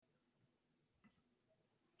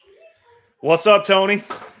What's up, Tony?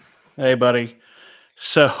 Hey, buddy.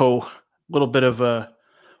 So, a little bit of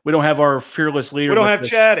we don't have our fearless leader. We don't with have us.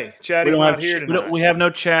 Chatty. We Chatty's don't have not here tonight. we have no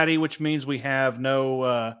Chatty, which means we have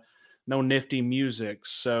no nifty music.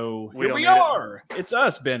 So We here don't we need it. are. It's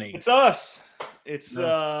us, Benny. It's us. It's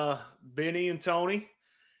Benny and Tony.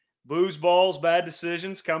 Booze balls, bad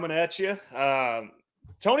decisions coming at you.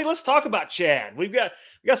 Tony, let's talk about Chad. We got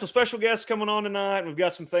some special guests coming on tonight. We've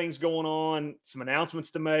got some things going on, some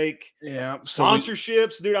announcements to make. Yeah,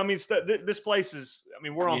 Sponsorships, dude. I mean, this place is. I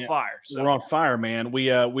mean, we're on fire. So. We're on fire, man.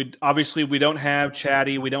 We obviously we don't have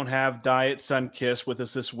Chatty. We don't have Diet Sunkiss with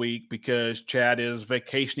us this week because Chad is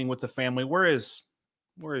vacationing with the family. Where is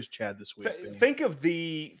Chad this week? Think of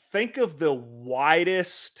the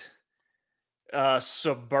widest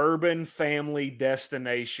suburban family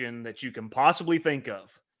destination that you can possibly think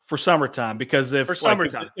of for summertime, because if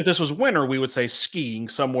this was winter, we would say skiing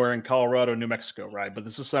somewhere in Colorado, New Mexico, right? But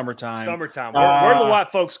this is summertime. Where do the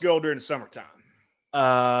white folks go during the summertime?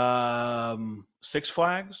 Six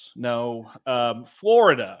Flags? No.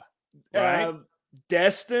 Florida, right?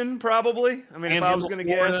 Destin, probably. I mean, if I was going to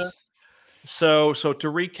guess. So to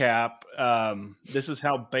recap, this is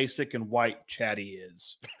how basic and white Chatty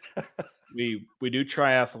is. We do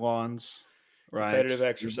triathlons, right? Competitive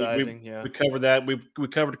exercising, we covered that. We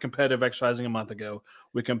covered competitive exercising a month ago.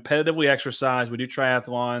 We competitively exercise. We do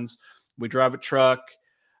triathlons. We drive a truck,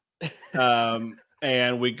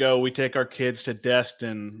 and we take our kids to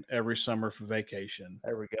Destin every summer for vacation.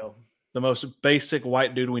 There we go. The most basic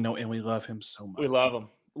white dude we know, and we love him so much. We love him.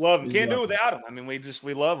 Can't do it without him. I mean, we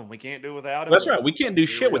love him. We can't do it without him. That's right. We can't do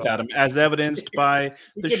shit without him, as evidenced by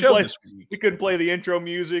the show this week. We couldn't play the intro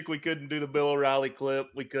music. We couldn't do the Bill O'Reilly clip.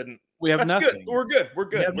 We couldn't. We have nothing. Good. We're good. We're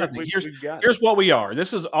good. Here's what we are.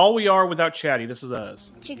 This is all we are without Chatty. This is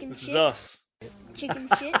us. This is us. Chicken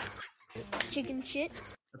shit. Chicken shit.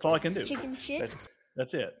 That's all I can do. Chicken shit.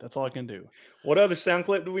 That's it. That's all I can do. What other sound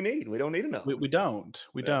clip do we need? We don't need enough. We don't.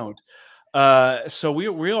 We don't. So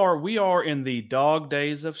we are in the dog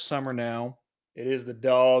days of summer now. It is the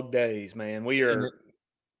dog days, man. We are.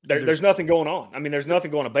 There's nothing going on. I mean, there's nothing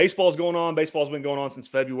going on. Baseball's going on. Baseball's been going on since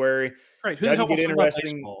February. Right. Who doesn't get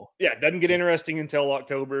interesting? Yeah, it doesn't get interesting until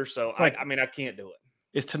October. So I mean, I can't do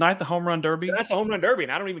it. Is tonight the home run derby? That's the home run derby,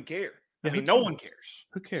 and I don't even care. I mean, no one cares.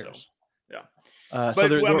 Who cares? So, yeah. I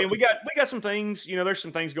mean, we got some things. There's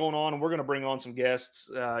some things going on, and we're going to bring on some guests.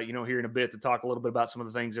 Here in a bit to talk a little bit about some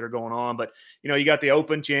of the things that are going on. But you got the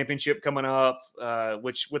Open Championship coming up,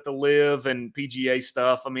 which with the Live and PGA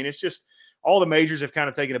stuff. I mean, it's just all the majors have kind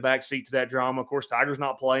of taken a back seat to that drama. Of course, Tiger's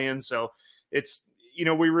not playing, so it's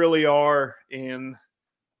we really are in.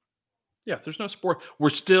 Yeah, there's no sport. We're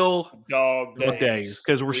still dog days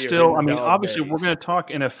because we're still. I mean, obviously, we're going to talk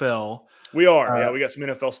NFL. We are. We got some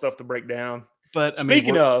NFL stuff to break down. But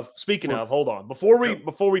speaking of, hold on. Before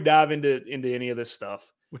we dive into any of this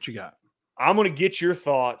stuff, what you got? I'm going to get your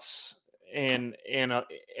thoughts, and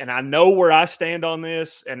I know where I stand on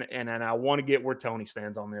this, and I want to get where Tony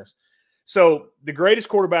stands on this. So the greatest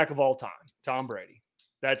quarterback of all time, Tom Brady.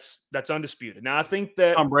 That's undisputed. Now I think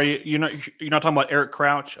that Tom Brady. You're not talking about Eric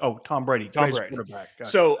Crouch. Oh, Tom Brady. Tom Brady.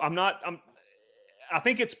 So I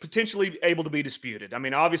think it's potentially able to be disputed. I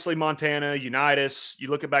mean, obviously Montana, Unitas, you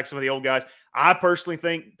look at back some of the old guys. I personally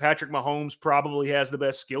think Patrick Mahomes probably has the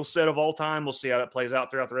best skill set of all time. We'll see how that plays out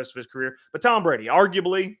throughout the rest of his career. But Tom Brady,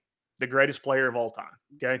 arguably the greatest player of all time.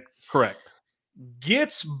 Okay. Correct.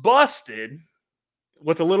 Gets busted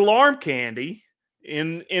with a little arm candy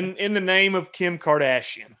in the name of Kim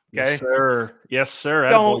Kardashian. Okay. Yes, sir. Yes,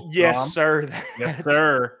 sir. Yes, sir. Yes,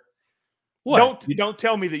 sir. What? Don't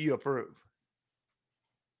tell me that you approve.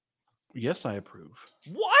 Yes, I approve.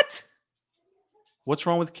 What? What's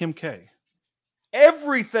wrong with Kim K?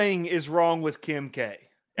 Everything is wrong with Kim K.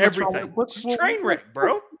 Everything. What's train wreck,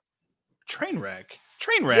 bro? Train wreck?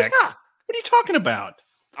 Yeah. What are you talking about?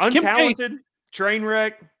 Untalented, train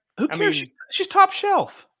wreck. Who cares? I mean, she's top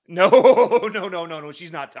shelf. No.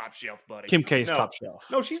 She's not top shelf, buddy. Kim K is top shelf.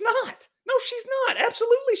 No, she's not.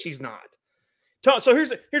 Absolutely, she's not. So here's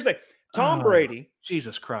the Tom Brady.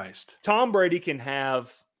 Jesus Christ. Tom Brady can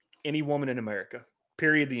have any woman in America.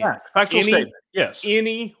 Period. The end. Factual statement. Yes.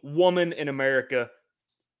 Any woman in America,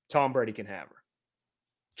 Tom Brady can have her.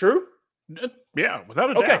 True? Yeah,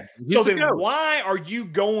 without a doubt. Okay. So then why are you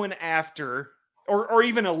going after or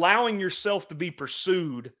even allowing yourself to be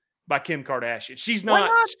pursued by Kim Kardashian? She's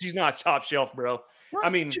not top shelf, bro. Right.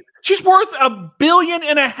 I mean, she's worth $1.5 billion.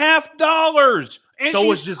 And so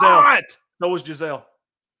was Giselle. Hot. So was Giselle.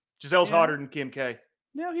 Giselle's hotter than Kim K.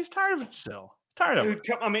 No, he's tired of Giselle. Tired of it.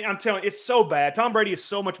 I mean, I'm telling you, it's so bad. Tom Brady is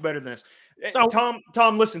so much better than this. No.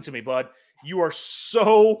 Tom, listen to me, bud. you are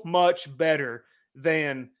so much better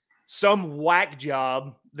than some whack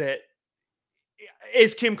job that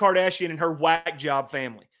is Kim Kardashian and her whack job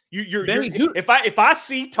family. If I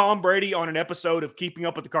see Tom Brady on an episode of Keeping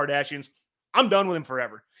Up with the Kardashians, I'm done with him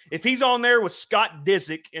forever. If he's on there with Scott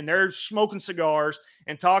Disick and they're smoking cigars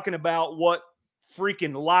and talking about what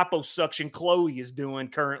freaking liposuction Chloe is doing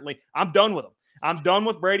currently, I'm done with him. I'm done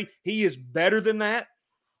with Brady. He is better than that.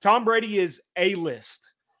 Tom Brady is A-list.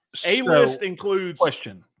 A-list includes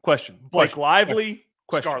question. Blake Lively,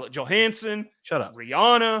 Scarlett Johansson, shut up,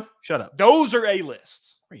 Rihanna, shut up. Those are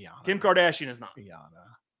A-lists. Rihanna. Kim Kardashian is not. Rihanna.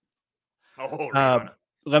 Oh, Rihanna.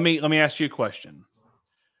 Let me ask you a question.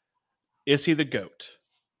 Is he the GOAT?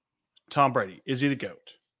 Tom Brady, is he the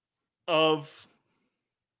GOAT? Of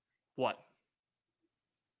what?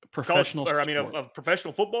 Professional of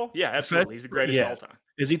professional football? Yeah, absolutely. He's the greatest of all time.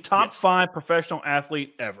 Is he top 5 professional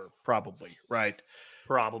athlete ever? Probably, right?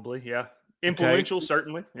 Probably, yeah. Influential,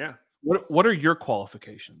 certainly, yeah. What are your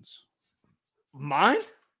qualifications? Mine?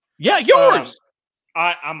 Yeah, yours.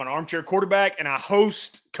 I'm an armchair quarterback, and I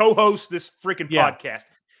co-host this freaking podcast.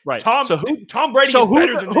 Right. Tom Brady is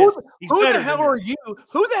better than this. Who the hell are you?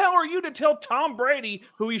 Who the hell are you to tell Tom Brady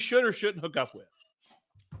who he should or shouldn't hook up with?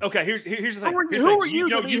 Okay, here's the thing. Who are you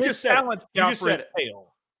to be his talent scout? You just said it.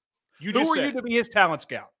 Who are you to be his talent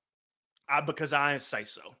scout? Because I say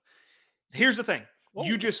so. Here's the thing. Well,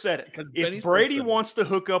 you just said it. If Benny's Brady wants to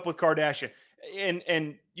hook up with Kardashian,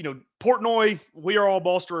 and Portnoy, we are all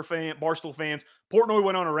Barstool fans. Portnoy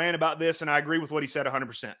went on a rant about this, and I agree with what he said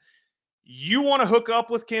 100%. You want to hook up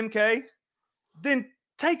with Kim K? Then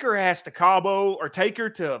take her ass to Cabo or take her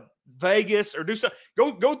to Vegas or do something.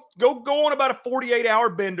 Go on about a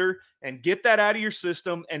 48-hour bender and get that out of your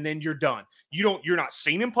system, and then you're done. You're not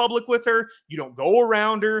seen in public with her. You don't go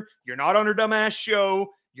around her. You're not on her dumbass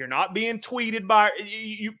show. You're not being tweeted by her.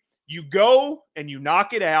 You go and you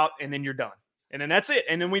knock it out, and then you're done. And then that's it.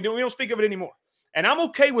 And then we don't speak of it anymore. And I'm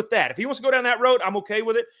okay with that. If he wants to go down that road, I'm okay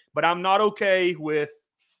with it. But I'm not okay with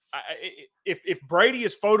if Brady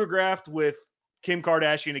is photographed with Kim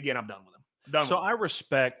Kardashian again, I'm done with him.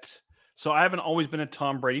 I haven't always been a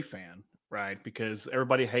Tom Brady fan, right? Because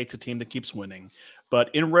everybody hates a team that keeps winning.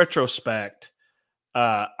 But in retrospect,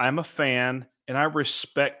 I'm a fan and I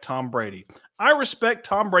respect Tom Brady. I respect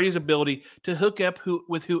Tom Brady's ability to hook up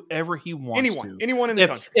with whoever he wants Anyone in the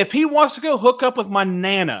country. If he wants to go hook up with my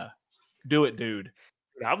Nana, do it, dude.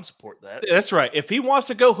 I would support that. That's right. If he wants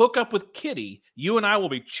to go hook up with Kitty, you and I will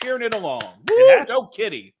be cheering it along. Woo, go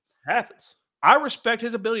Kitty. Happens. I respect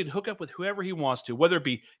his ability to hook up with whoever he wants to, whether it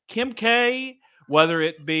be Kim K, whether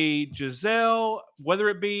it be Giselle, whether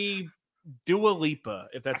it be Dua Lipa,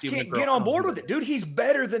 if that's even a girl. Get on board with it, dude. He's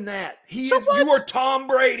better than that. You are Tom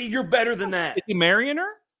Brady. You're better than that. Is he marrying her?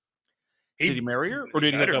 Did he marry her? Or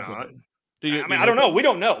did he hook up with her? I don't know. We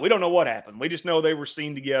don't know. We don't know what happened. We just know they were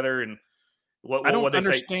seen together and what they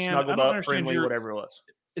say, snuggled up, friendly, whatever it was.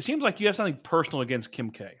 It seems like you have something personal against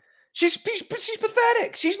Kim K. She's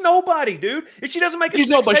pathetic. She's nobody, dude. If she doesn't make she's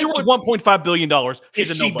nobody. She was $1.5 billion.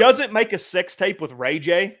 If she doesn't make a sex tape with Ray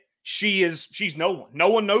J, she's no one. No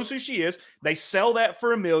one knows who she is. They sell that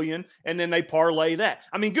for $1 million, and then they parlay that.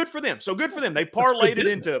 I mean, good for them. So good for them. They parlayed it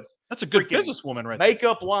into that's a good businesswoman, right?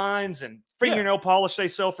 Makeup lines and fingernail polish they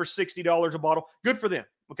sell for $60 a bottle. Good for them.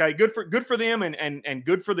 Okay, good for them, and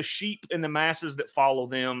good for the sheep and the masses that follow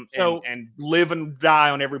them and live and die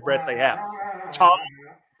on every breath they have. Tom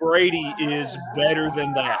Brady is better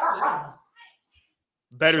than that.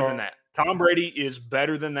 Than that. Tom Brady is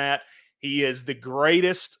better than that. He is the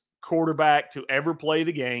greatest quarterback to ever play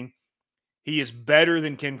the game. He is better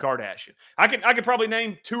than Kim Kardashian. I could probably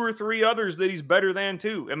name 2 or 3 others that he's better than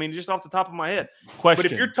too. I mean, just off the top of my head. Question.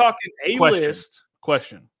 But if you're talking A-list,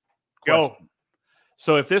 question. Go.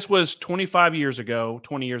 So if this was 25 years ago,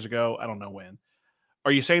 20 years ago, I don't know when,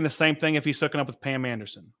 are you saying the same thing if he's hooking up with Pam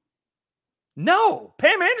Anderson? No.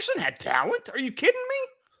 Pam Anderson had talent. Are you kidding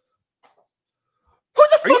me? Who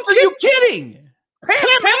the fuck are you kidding?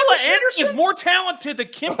 Pamela Anderson is more talented than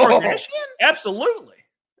Kim Kardashian? Absolutely.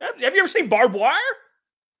 Have you ever seen Barbed Wire?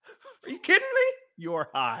 Are you kidding me? You're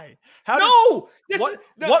high.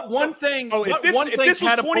 What one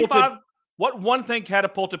thing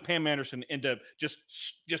catapulted Pam Anderson into just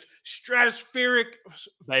stratospheric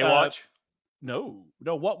Baywatch? No.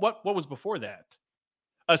 What was before that?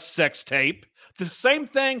 A sex tape. The same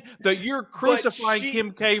thing that you're crucifying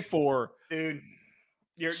Kim K for. Dude,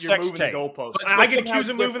 you're moving the goalposts. I get accused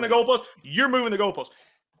of moving the goalposts. You're moving the goalposts.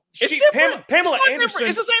 Pamela Anderson.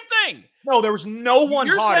 It's the same thing. No, there was no one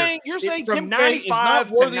hotter. You're saying from Kim K is not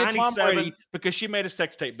 95 worthy to of Tom 97 Brady because she made a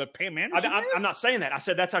sex tape, but Pam Anderson I'm not saying that. I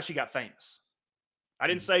said that's how she got famous. I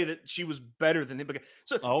didn't say that she was better than him.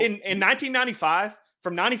 So Oh. in 1995,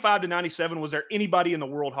 from 95 to 97, was there anybody in the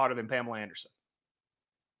world hotter than Pamela Anderson?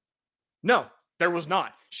 No, there was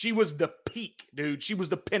not. She was the peak, dude. She was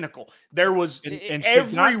the pinnacle. There was and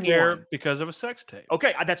she's not everyone. there because of a sex tape.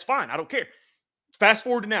 Okay, that's fine. I don't care. Fast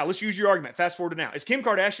forward to now. Let's use your argument. Fast forward to now. Is Kim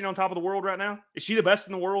Kardashian on top of the world right now? Is she the best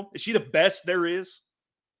in the world? Is she the best there is?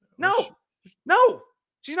 No.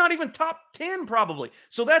 She's not even top 10 probably.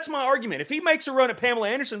 So that's my argument. If he makes a run at Pamela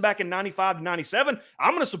Anderson back in 95 to 97,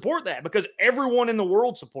 I'm going to support that because everyone in the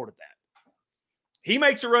world supported that. He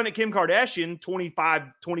makes a run at Kim Kardashian 25,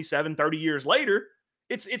 27, 30 years later,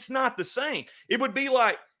 it's not the same. It would be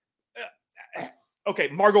like, okay,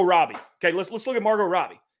 Margot Robbie. Okay, let's look at Margot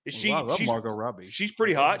Robbie. I love Margot Robbie. She's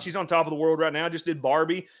pretty hot. She's on top of the world right now. Just did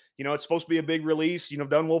Barbie. It's supposed to be a big release.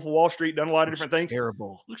 Done Wolf of Wall Street, done a lot of different things.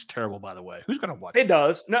 Terrible. Looks terrible, by the way. Who's going to watch it? It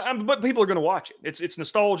does. No, but people are going to watch it. It's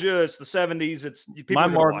nostalgia. It's the 70s. My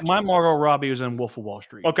Margot Robbie was in Wolf of Wall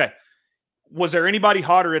Street. Okay. Was there anybody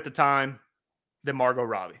hotter at the time than Margot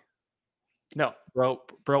Robbie? No. Bro,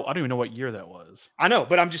 I don't even know what year that was. I know,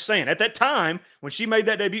 but I'm just saying, at that time, when she made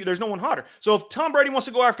that debut, there's no one hotter. So if Tom Brady wants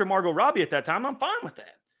to go after Margot Robbie at that time, I'm fine with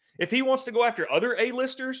that. If he wants to go after other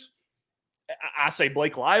A-listers, I say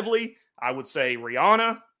Blake Lively. I would say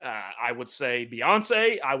Rihanna. I would say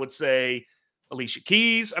Beyonce. I would say Alicia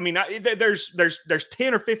Keys. I mean, there's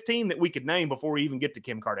 10 or 15 that we could name before we even get to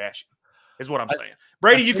Kim Kardashian, is what I'm saying.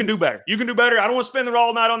 Brady, you can do better. You can do better. I don't want to spend the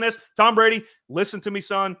all night on this. Tom Brady, listen to me,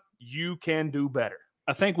 son. You can do better.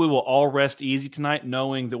 I think we will all rest easy tonight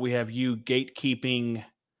knowing that we have you gatekeeping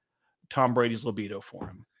Tom Brady's libido for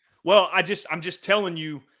him. Well, I'm just telling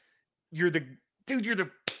you, you're the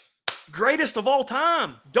greatest of all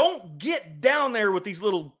time. Don't get down there with these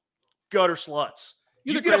little gutter sluts.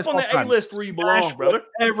 You get up on the A-list where you belong, brother.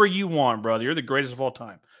 Whatever you want, brother. You're the greatest of all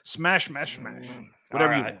time. Smash.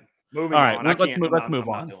 Whatever you want. Moving on. Let's move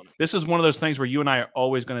on. This is one of those things where you and I are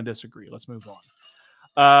always going to disagree. Let's move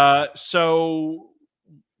on. So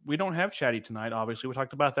we don't have Chatty tonight, obviously. We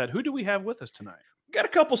talked about that. Who do we have with us tonight? Got a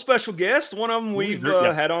couple special guests. One of them we've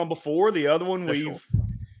had on before. The other one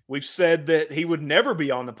we've said that he would never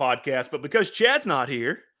be on the podcast, but because Chad's not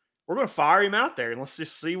here, we're going to fire him out there and let's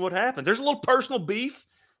just see what happens. There's a little personal beef,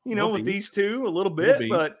 with these two a little bit,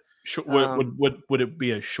 but would it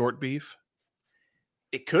be a short beef?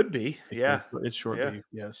 It could be. Yeah. It's short beef.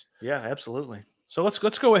 Yes. Yeah, absolutely. So let's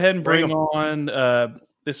go ahead and bring on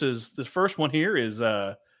the first one here is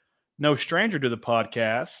no stranger to the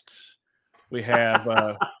podcast. We have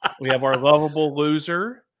our lovable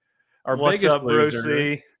loser, our What's biggest up, loser,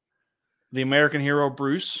 Brucey? The American hero,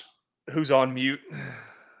 Bruce. Who's on mute?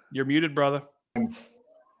 You're muted, brother.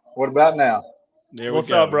 What about now?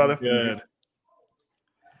 What's up, brother? Good.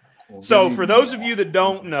 So, for those of you that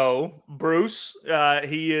don't know, Bruce,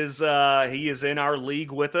 he is in our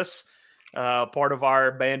league with us, part of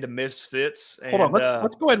our band of misfits. And, hold on,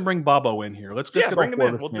 let's go ahead and bring Bobo in here. Let's get bring him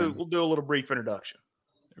in. We'll do a little brief introduction.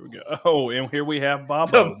 Here we go. Oh, and here we have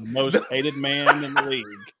Bobo, the most hated man in the league.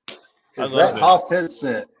 Is that Hoff's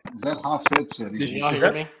headset? Did you not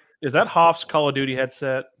hear me? Is that Hoff's Call of Duty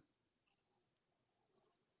headset?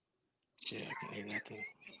 Shit, I can't hear nothing.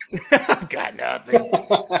 I've got nothing.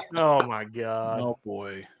 Oh my god! Oh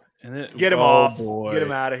boy! Get him off. Boy. Get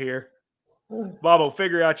him out of here. Bobo,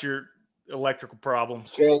 figure out your electrical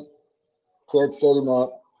problems. Chad set him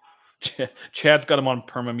up. Chad's got him on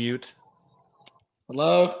permamute.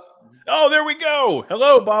 Hello? Oh, there we go.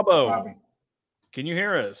 Hello, Bobo. Bobby. Can you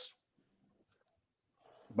hear us?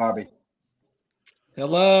 Bobby.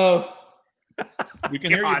 Hello? We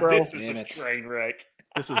can hear you, bro. This is a train wreck.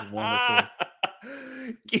 This is wonderful.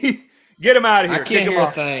 Get him out of here. I can't hear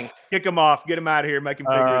a thing. Kick him off. Get him out of here. Make him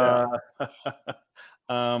figure it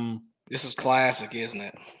out. This is classic, isn't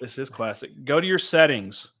it? This is classic. Go to your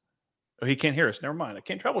settings. Oh, he can't hear us. Never mind. I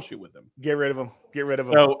can't troubleshoot with him. Get rid of him.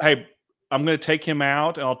 So, hey, I'm going to take him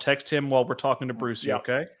out, and I'll text him while we're talking to Brucey. Yep.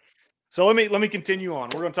 Okay. So let me continue on.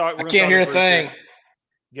 We're going to talk. I can't hear a thing.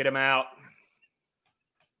 Get him out.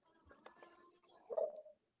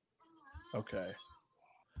 Okay.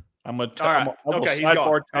 I'm going to. All right. Okay. He's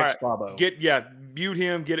gone. Text Bobo. Mute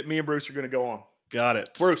him. Get it. Me and Bruce are going to go on. Got it.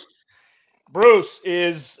 Bruce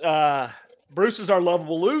is our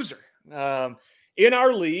lovable loser. In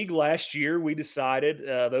our league last year, we decided,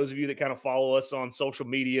 those of you that kind of follow us on social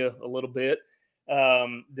media a little bit,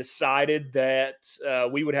 decided that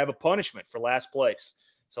we would have a punishment for last place.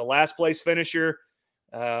 So last place finisher,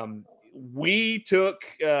 we took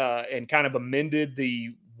and kind of amended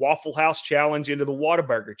the Waffle House Challenge into the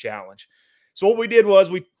Whataburger Challenge. So what we did was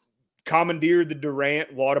we commandeered the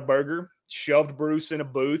Durant Whataburger, shoved Bruce in a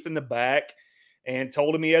booth in the back, and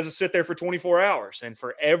told him he has to sit there for 24 hours. And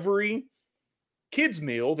for every kid's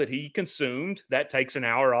meal that he consumed, that takes an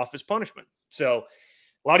hour off his punishment. So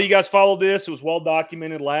a lot of you guys followed this. It was well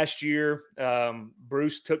documented last year.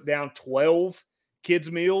 Bruce took down 12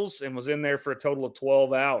 kids' meals and was in there for a total of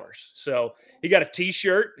 12 hours. So he got a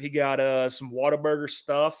T-shirt. He got some Whataburger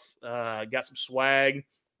stuff. Got some swag.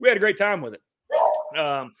 We had a great time with it.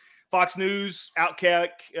 Fox News, Outkick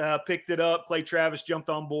picked it up. Clay Travis jumped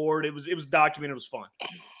on board. It was documented. It was fun.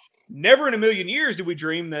 Never in a million years did we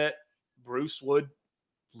dream that Bruce would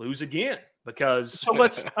lose again, because So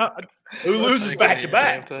let's who loses back to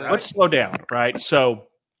back? let's slow down, right? So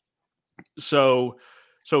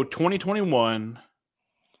 2021,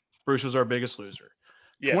 Bruce was our biggest loser.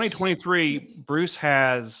 Yes. 2023, Bruce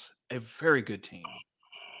has a very good team.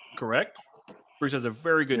 Correct? Bruce has a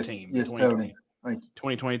very good team. Yes, Tony. Thank you.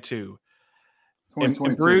 2022.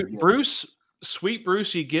 2022, yes. Bruce, sweet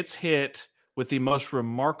Brucey, gets hit with the most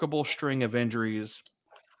remarkable string of injuries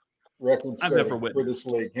Record I've setting ever for witnessed. this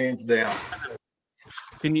league, hands down.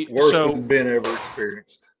 Can you? Worse So, than Ben ever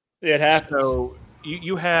experienced. It happens. so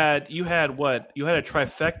you had what? You had a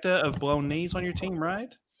trifecta of blown knees on your team,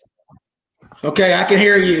 right? Okay, I can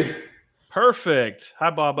hear you. Perfect. Hi,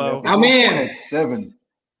 Bobo. I'm in. Had 7.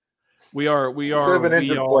 We are Seven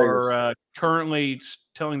injured players. Currently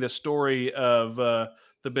telling the story of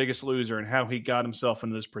the biggest loser and how he got himself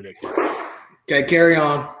into this predicament. Okay, carry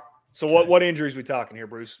on. So what injuries we talking here,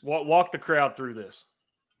 Bruce? Walk the crowd through this.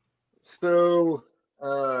 So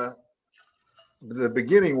the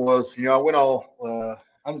beginning was, I went all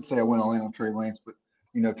I didn't say I went all in on Trey Lance, but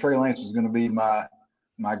Trey Lance was going to be my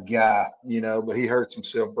guy, but he hurts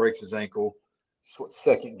himself, breaks his ankle,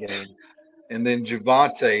 second game. And then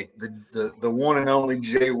Javonte, the one and only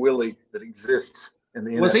Jay Willie that exists in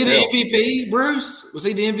the NFL. Was he the MVP, Bruce? Was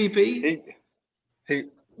he the MVP? He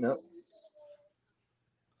no.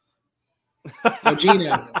 Oh,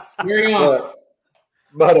 Gino. Carry on.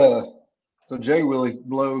 But so Jay Willie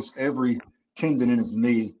blows every tendon in his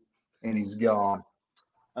knee, and he's gone.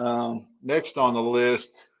 Next on the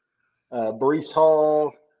list, Breece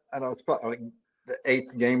Hall. I don't know, it's probably like the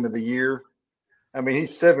 8th game of the year. I mean,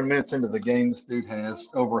 he's 7 minutes into the game. This dude has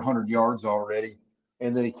over 100 yards already,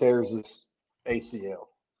 and then he tears his ACL.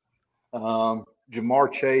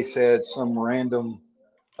 Jamar Chase had some random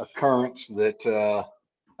occurrence that I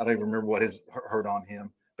don't even remember what hurt on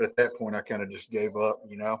him. But at that point, I kind of just gave up,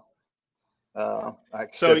 I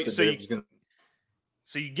accepted that it was going to.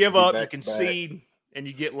 So you give up, you concede, and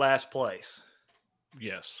you get last place.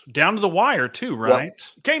 Yes, down to the wire too, right? Yep.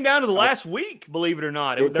 It came down to the last week, believe it or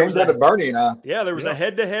not. It came down to Bernie and I. Yeah, there was a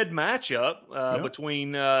head-to-head matchup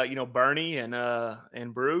between Bernie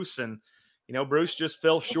and Bruce, and Bruce just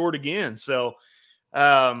fell short again. So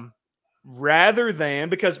rather than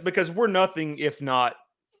because we're nothing if not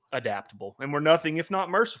adaptable, and we're nothing if not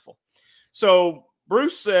merciful. So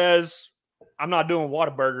Bruce says, I'm not doing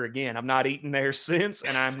Whataburger again. I'm not eating there since,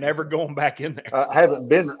 and I'm never going back in there. I haven't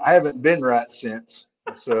been right since.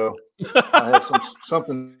 So I have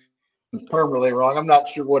something permanently wrong. I'm not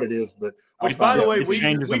sure what it is, but which, by the way, we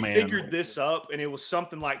changes a man. figured this up, and it was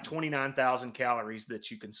something like 29,000 calories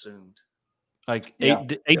that you consumed. Like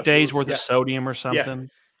eight days worth of sodium or something.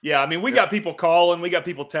 Yeah, I mean, we got people calling, we got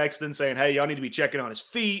people texting saying, "Hey, y'all need to be checking on his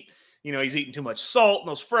feet. He's eating too much salt in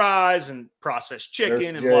those fries and processed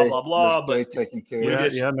chicken and blah, blah, blah." But taking care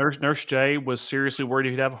of Nurse Jay was seriously worried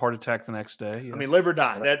he'd have a heart attack the next day. Yeah. I mean, live or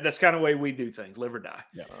die. That's kind of the way we do things. Live or die.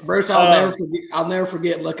 Yeah. Bruce, I'll never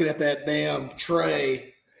forget looking at that damn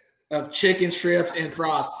tray of chicken strips and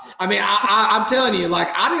fries. I mean, I'm telling you,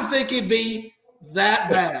 I didn't think it'd be that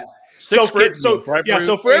bad. So for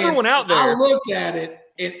everyone out there, I looked at it,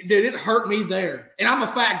 and dude, it hurt me there. And I'm a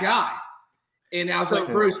fat guy. And I was like,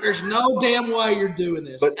 Bruce, there's no damn way you're doing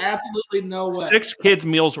this. Absolutely no way. 6 kids'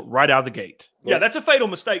 meals right out of the gate. Yeah, that's a fatal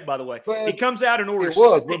mistake, by the way. He comes out and orders. It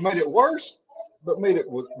was, but made it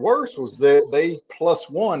worse. Was that they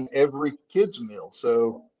 +1 every kids' meal.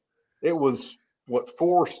 So it was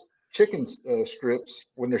 4 chicken strips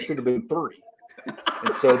when there should have been 3.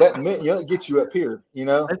 And so that meant, it gets you up here, They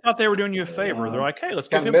thought they were doing you a favor. They're like, hey, let's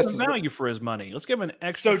give him some value for his money. Let's give him an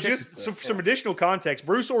extra. So just some additional context,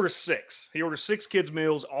 Bruce orders 6. He orders 6 kids'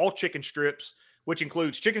 meals, all chicken strips, which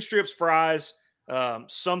includes chicken strips, fries,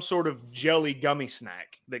 some sort of jelly gummy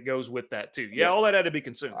snack that goes with that too. Yeah, all that had to be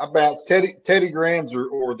consumed. I bounced Teddy Grahams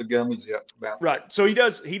or the gummies. Yeah, right. So he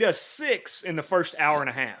does 6 in the first hour and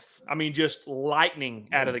a half. I mean, just lightning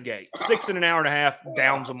out of the gate. 6 in an hour and a half,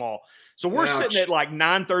 downs them all. So we're sitting at like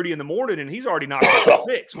 9:30 in the morning, and he's already knocked out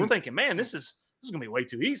 6. We're thinking, man, this is going to be way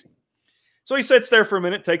too easy. So he sits there for a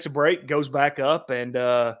minute, takes a break, goes back up, and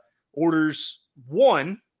orders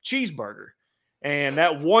one cheeseburger. And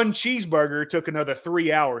that one cheeseburger took another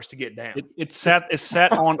 3 hours to get down. It sat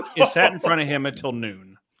in front of him until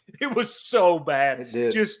noon. It was so bad. It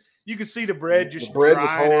did. Just you could see the bread just The bread was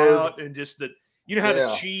drying hard. out, and just how Yeah. the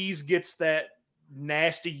cheese gets that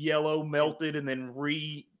nasty yellow melted and then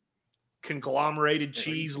conglomerated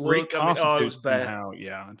cheese look. I mean, it was bad. Somehow.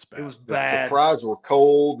 Yeah, it's bad. It was The bad. fries were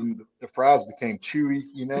cold and the fries became chewy,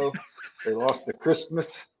 They lost the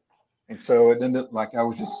crispness. And so it ended up like I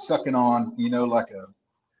was just sucking on, like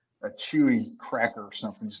a chewy cracker or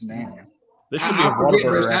something, just nasty. This should be a I forget,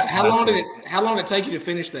 Bruce. Whataburger. How long did it take you to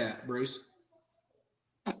finish that, Bruce?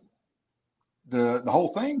 The whole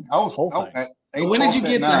thing? I was Whole thing. at When did 8 you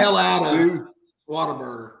o'clock get that the hell night. out of Stu,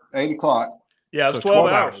 Whataburger? 8 o'clock. Yeah, it was So 12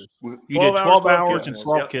 12 hours. hours. We- You did 12 12 hours kids and meals.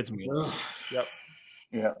 12 Yep. kids meals. Ugh,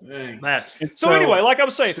 Yeah. dang. Man. And So anyway, like I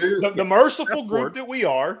was saying, Stu- the merciful Fast group forward. that we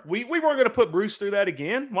are, we weren't going to put Bruce through that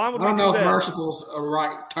again. Why would I we don't do know if that? merciful's a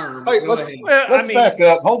right term. Hey, Go let's- ahead. Well, Let's back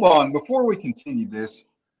up. Hold on. Before we continue this,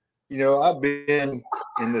 I've been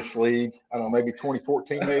in this league, I don't know, maybe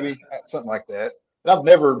 2014, maybe something like that. And I've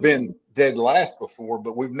never been dead last before,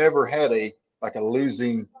 but we've never had a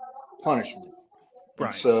losing punishment. And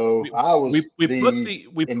Right. so I was we put the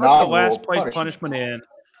inaugural last place punishment. punishment in.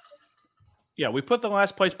 Yeah, we put the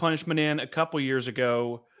last place punishment in a couple years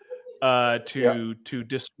ago to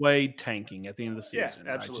dissuade tanking at the end of the Yeah, season.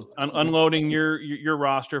 right? absolutely. Just unloading your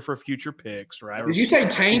roster for future picks, right? Did you say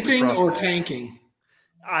tainting or prospect. tanking?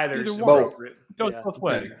 Either is Either one. appropriate. It goes Yeah. both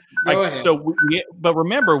ways. Okay, go ahead. So, but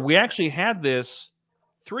remember, we actually had this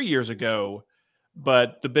 3 years ago,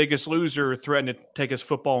 but the Biggest Loser threatened to take his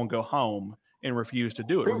football and go home and refused to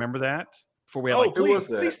do it. Who- Remember that? Before we had Oh, like, who was please,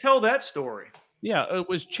 that? please tell that story. yeah, it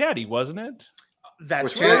was Chatty, wasn't it?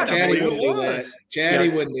 That's Well, right. I Chatty believe wouldn't it do that. was. Chatty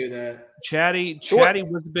Yeah. wouldn't do that. Chatty So what-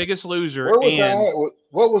 was the Biggest Loser. Where was and, I?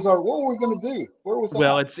 What were we going to do? Where was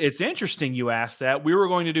Well, I? it's interesting you asked that. We were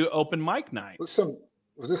going to do open mic night.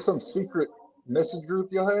 Was this some secret message group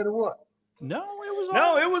y'all had or what? No, it was No,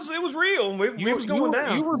 all- it was real. It was going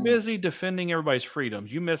down. You were busy defending everybody's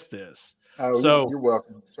freedoms. You missed this. Oh, So- you're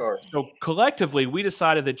welcome. Sorry. So collectively, we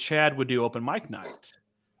decided that Chad would do open mic night,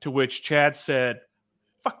 to which Chad said,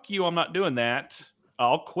 "Fuck you, I'm not doing that.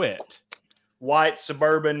 I'll quit." White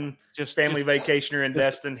suburban Just family vacationer in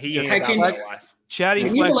Destin. He ain't Hey, about can that you- life. Chatty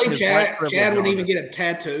Can you flexed believe his Chad? white privilege Chad wouldn't on even us. get a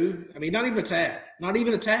tattoo. I mean, not even a tat. Not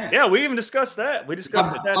even a tat. Yeah, we even discussed that. We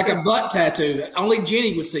discussed that. like a butt tattoo. Only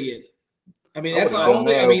Jenny would see it. I mean, I that's the would've done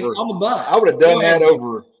only. that I mean, over- on the butt. I would have done Go ahead. that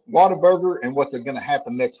over Whataburger and what's going to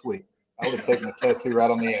happen next week. I would have taken a tattoo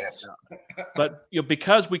right on the ass. But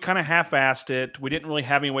because we kind of half-assed it, we didn't really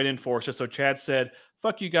have any way to enforce it. So Chad said,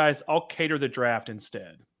 "Fuck you guys, I'll cater the draft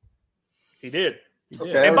instead." He did.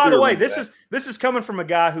 Okay, I And by do the way, remember this is coming from a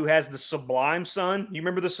guy who has the Sublime Sun. You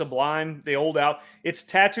remember the Sublime, the old out? It's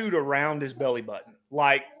tattooed around his belly button,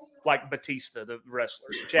 like Batista, the wrestler.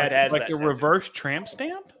 Chad has like that a tattoo. reverse tramp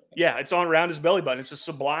stamp. Yeah, it's on around his belly button. It's a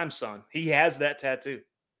Sublime Sun. He has that tattoo.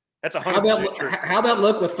 That's How 100% that, true. how that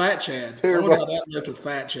look with Fat Chad? I Terrible. wonder how that looked with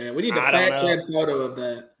Fat Chad. We need a I don't Fat know. Chad photo of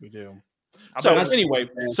that. We do. I So bet- anyway,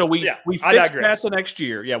 so we Yeah, we I fixed digress. that the next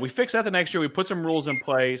year. Yeah, we fixed that the next year. We put some rules in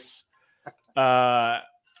place, and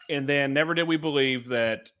then never did we believe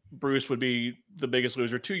that Bruce would be the Biggest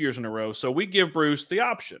Loser 2 years in a row. So we give Bruce the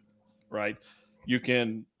option, right? You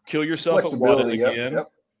can kill yourself at Wadded Flexibility. Yep, again,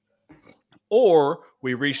 yep. or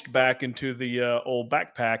we reached back into the old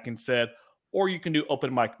backpack and said, or you can do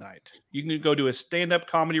open mic night. You can go do a stand-up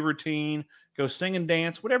comedy routine, go sing and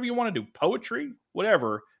dance, whatever you want to do, poetry,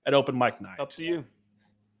 whatever, at open mic night. Up to you.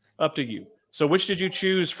 Up to you. So which did you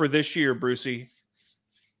choose for this year, Brucey?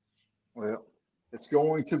 Well, it's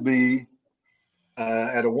going to be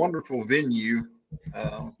at a wonderful venue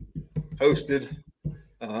hosted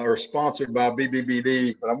or sponsored by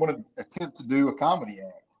BBBD, but I'm going to attempt to do a comedy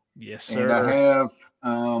act. Yes, And sir. I have,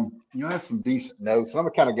 I have some decent notes. I'm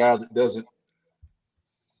the kind of guy that doesn't,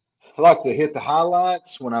 I like to hit the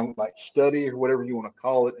highlights when I'm like study or whatever you want to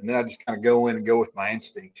call it. And then I just kind of go in and go with my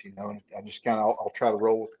instincts, and I just kind of, I'll try to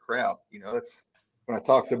roll with the crowd. That's when I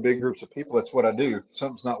talk to big groups of people, that's what I do. If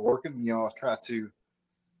something's not working, I try to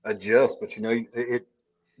adjust, but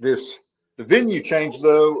the venue change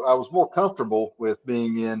though, I was more comfortable with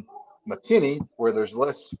being in McKinney where there's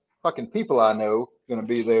less fucking people I know going to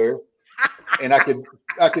be there. And I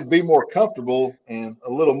could be more comfortable and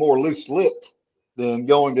a little more loose-lipped than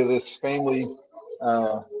going to this family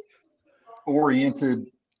oriented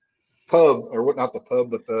pub, or what, not the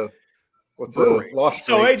pub, but What's Brewery. Lost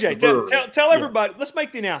So Street, AJ, the brewery. tell everybody. Let's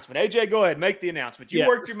make the announcement. AJ, go ahead, make the announcement. You Yeah,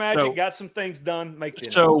 worked your magic, so- got some things done. Make the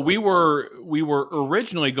So announcement. we were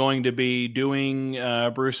originally going to be doing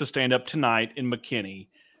Bruce's stand up tonight in McKinney,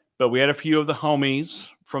 but we had a few of the homies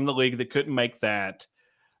from the league that couldn't make that.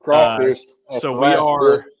 Crawfish. at So the we last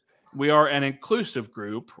are bit. we are an inclusive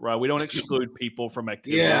group, right? We don't exclude people from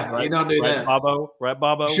activities. Yeah, right? you don't do right, that. Bobo? Right,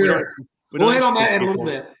 Bobo? We Sure. don't- we We'll don't hit on that exclude in a little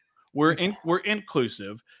people. bit. We're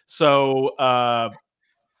inclusive. So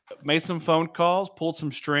made some phone calls, pulled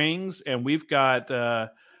some strings, and we've got our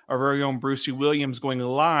very own Brucey Williams going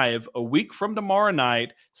live a week from tomorrow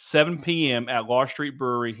night, 7 p.m. at Law Street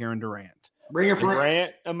Brewery here in Durant. Bring your friend.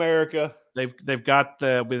 Grant America. They've got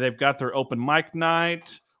their open mic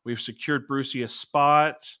night. We've secured Brucey a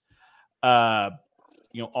spot. All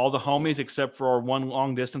the homies except for our one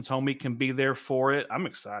long distance homie can be there for it. I'm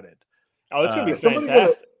excited. Oh, it's gonna be Is somebody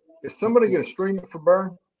fantastic. Is somebody going to stream it for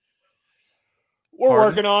Burn? We're Pardon?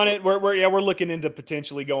 working on it. We're looking into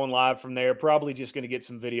potentially going live from there. Probably just going to get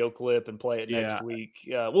some video clip and play it next Yeah. week.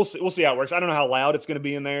 We'll see how it works. I don't know how loud it's going to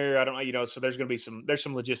be in there. I don't know. So there's going to be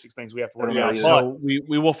some logistics things we have to work Yeah, out. yeah. But So we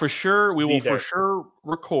will for sure Be there.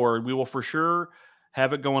 record. We will for sure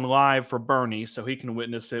have it going live for Bernie so he can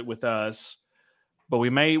witness it with us. But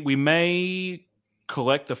we may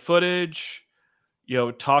collect the footage,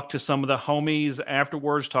 talk to some of the homies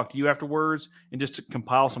afterwards, talk to you afterwards, and just to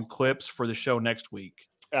compile some clips for the show next week.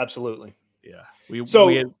 absolutely. Yeah.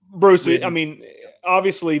 Bruce, we had- I mean,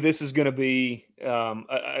 obviously this is going to be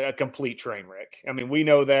a complete train wreck. I mean, we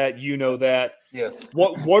know that, you know that. Yes.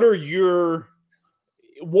 What would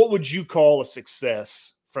you call a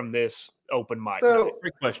success from this open mic? So night?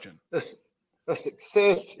 Great question. a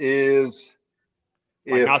success is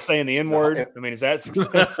Like if not saying the N word. I mean, is that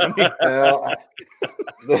success? I mean, that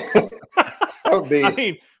would be I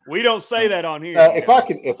mean, we don't say that on here. if I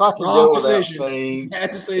can Wrong go without decision. saying Bad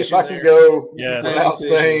if decision I can there. go Yes. Bad without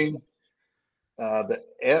decision. saying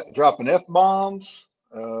dropping F bombs.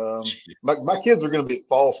 My kids are going to be at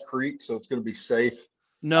Falls Creek, so it's going to be safe.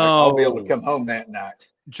 No, I'll be able to come home that night.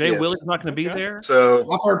 Jay yes. Willie's not going to be Okay. there.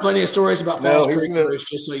 So I've heard plenty of stories about No, Falls he's Creek, gonna- Bruce,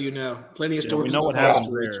 just so you know. Plenty of Yeah, stories we know what about happens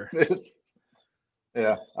Falls there.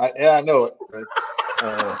 yeah, I know it. But,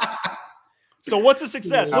 So what's a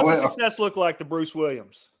success? I What's a went- success look like to Bruce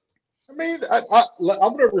Williams? I mean, I'm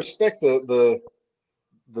going to respect the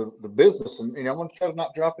business, and I'm going to try to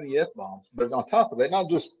not drop any F bombs. But on top of that, not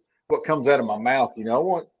just what comes out of my mouth. I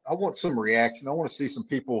want some reaction. I want to see some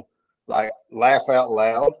people like laugh out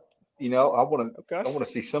loud. I want to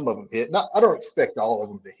see some of them hit. I don't expect all of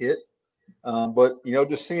them to hit, but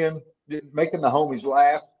just making the homies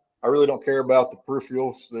laugh. I really don't care about the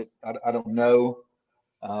peripherals that I don't know.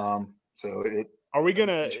 Are we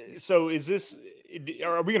gonna? So is this?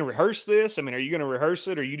 Are we gonna rehearse this? I mean, are you gonna rehearse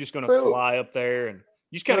it, or are you just gonna So- fly up there and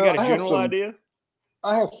you just kind of Well, got I a have general some- idea?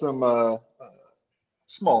 I have some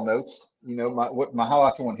small notes. My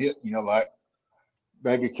highlights I want to hit. Like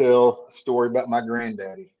maybe tell a story about my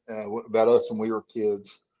granddaddy, about us when we were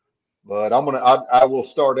kids. But I will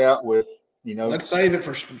start out with Let's save it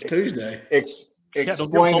for Tuesday.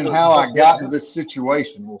 explaining how I got into this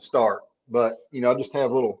situation. We'll start, but I just have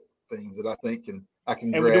little things that I think I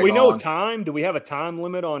can And drag do we know on. time? Do we have a time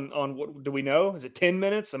limit on what? Do we know? Is it 10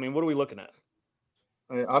 minutes? I mean, what are we looking at?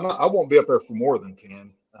 I won't be up there for more than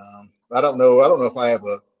 10. I don't know if I have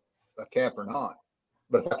a cap or not.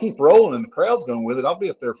 But if I keep rolling and the crowd's going with it, I'll be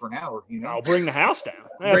up there for an hour. I'll bring the house down.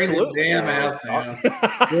 Bring the Absolutely. damn house down.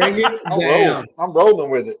 Bring it I'm down. rolling. I'm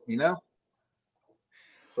rolling with it.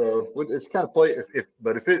 So it's kind of play.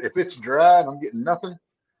 If it's dry and I'm getting nothing,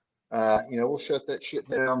 we'll shut that shit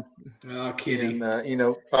down Oh, kidding.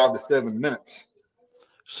 in 5 to 7 minutes.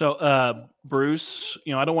 So, Bruce,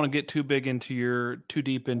 I don't want to get too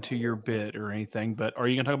deep into your bit or anything, but are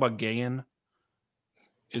you going to talk about gaying?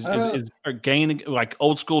 Is gaying like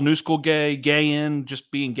old school, new school gaying, just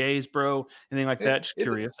being gays, bro? Anything like that? Just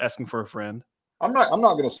curious, asking for a friend. I'm not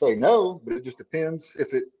going to say no, but it just depends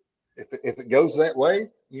if it goes that way.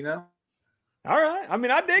 All right. I mean,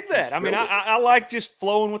 I dig that. I mean, I like just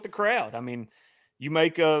flowing with the crowd. I mean, you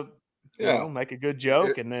make a make a good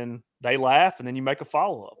joke and then they laugh and then you make a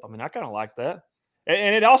follow up. I mean, I kind of like that.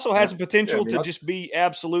 And it also has the potential to just be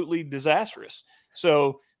absolutely disastrous.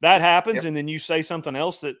 So that happens, and then you say something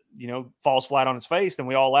else that falls flat on its face, then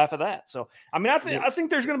we all laugh at that. So I mean, I think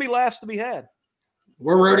there's going to be laughs to be had.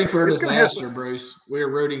 We're rooting for a It's gonna have disaster, Bruce. We're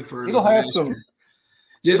rooting for a It'll have disaster. some.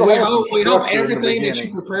 Just it'll we have some hope structure in the everything that you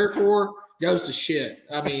beginning. prepare for goes to shit.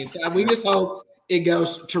 I mean, we just hope it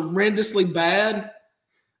goes horrendously bad.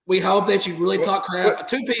 We hope that you really talk crap.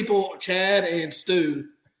 Two people, Chad and Stu,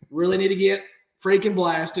 really need to get freaking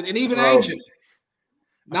blasted, and even Bro. AJ.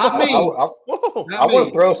 Not me. Whoa. Not I want to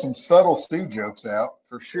me. throw some subtle Stu jokes out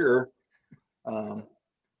for sure.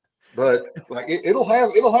 But like it'll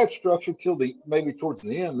have structure till maybe towards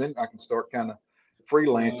the end. Then I can start kind of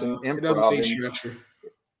freelancing, It doesn't need improvising structure.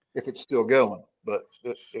 if it's still going. But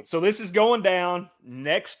So this is going down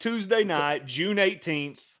next Tuesday night, June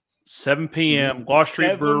 18th. 7 p.m. Wall Street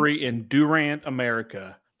 7. Brewery in Durant,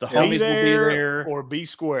 America. The Yeah. homies Be will be there. or be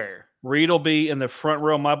square. Reed will be in the front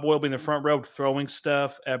row. My boy will be in the front row throwing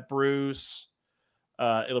stuff at Bruce.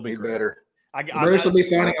 It'll be be great. better. Bruce will be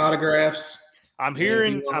signing autographs. I'm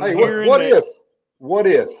hearing. Yeah, I'm Hey, hearing what that-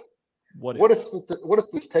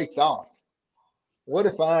 if this takes off? What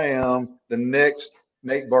if I am the next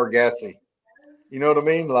Nate Bargatze? You know what I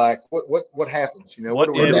mean? Like what happens? You know, What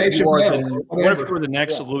do we if Dave do? you are Chappelle, the- what whatever. if you're the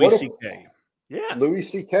next Yeah. Louis What if- C.K.? Yeah. Louis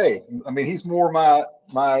C.K. I mean, he's more my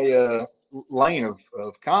lane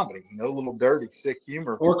of comedy. You know, a little dirty, sick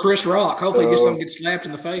humor. Or Chris Rock. Hopefully, you get So- someone get slapped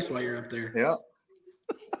in the face while you're up there. Yeah.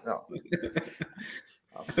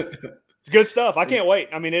 It's good stuff. I can't wait.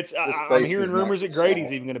 I mean, I'm face hearing is not rumors that Grady's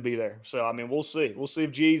soft. even going to be there. So I mean, we'll see. We'll see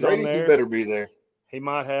if G's on Brady, there. you better be there. He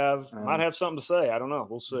might have Um, something to say. I don't know.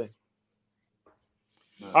 We'll see.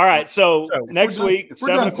 All right. So next week, if we're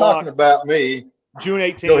 7 done o'clock, talking about me, June Go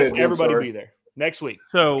 18th. ahead, Jim, Everybody sorry. be there next week.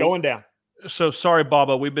 So Going down. sorry,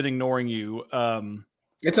 Baba. We've been ignoring you.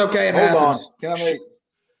 It's okay. It hold on. happens. Can I make?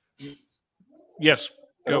 Yes.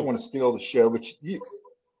 I don't Go. want to steal the show, but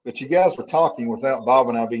you guys were talking without Bob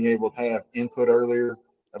and I being able to have input earlier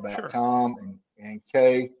about Sure. Tom and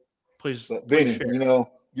Kay. Please. But please Benny, share. you know,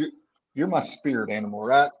 you're my spirit animal,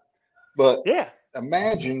 right? But Yeah.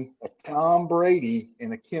 imagine a Tom Brady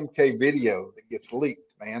and a Kim K video that gets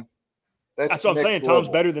leaked, man. That's what I'm next saying. Tom's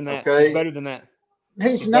level, better than that. okay? He's better than that.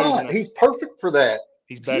 He's He's better than not. that. He's perfect for that.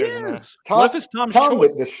 He's better than that. Yes. What if it's Tom's Tom,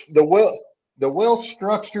 choice? the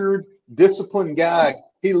well-structured, disciplined guy,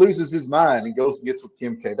 he loses his mind and goes and gets with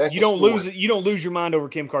Kim K. That's You a don't story lose it. You don't lose your mind over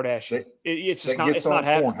Kim Kardashian. It's just that not. gets It's not on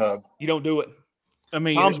happening. Pornhub. You don't do it. I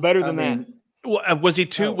mean, Tom's better I than that. mean, was he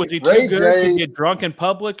too? No, Was he too Ray good J- to get drunk in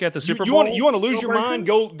public at the Super You Bowl? want to lose your celebration?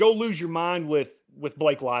 mind? Go lose your mind with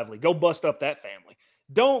Blake Lively. Go bust up that family.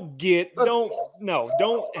 Don't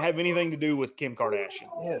have anything to do with Kim Kardashian.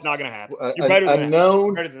 Yes. It's not going to happen. A- You're better a than that.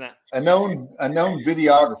 known- Better than that. a known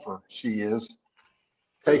videographer she is.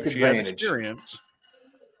 Take She has advantage. experience.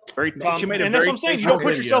 Very. Tom, she made a and that's very what I'm saying. You tasteful don't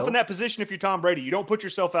put yourself video. in that position if you're Tom Brady. You don't put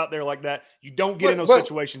yourself out there like that. You don't get in those But-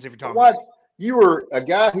 situations if you're Tom What? Brady. You were a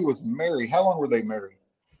guy who was married. How long were they married?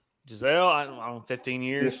 Giselle, I don't know, 15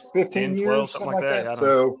 years, 15 10, years, 12, something something like like that. I don't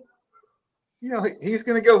know. So, you know, he's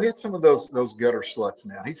going to go hit some of those gutter sluts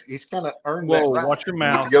now. He's kind of earned Whoa, that right. watch your He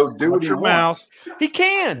mouth. can Go do Watch what he your mouth. wants. He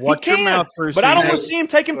can. Watch he your can. mouth, Bruce. But I don't Hey, want to see him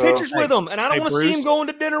taking pictures hey, with them, and I don't hey, want to see him Bruce, going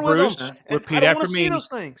to dinner Bruce, with them. repeat I don't after want to see me. those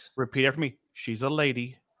things. Repeat after me. She's a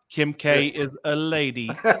lady. Kim K is a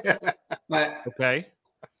lady. Like, Okay.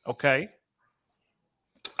 Okay.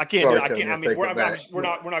 I can't. Sorry, do it. I Tony, can't. I I mean, take we're it not back.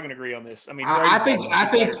 going to agree on this. I mean, I Brady's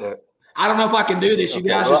think But I don't know if I can do this. You Okay,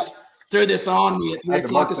 guys well, just threw this on me at 3 I had to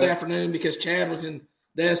o'clock mark this that. afternoon because Chad was in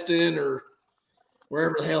Destin or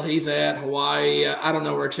wherever the hell he's at, Hawaii. I don't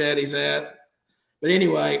know where Chad is at. But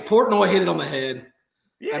anyway, Portnoy hit it on the head.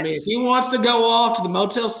 Yes. I mean, if he wants to go off to the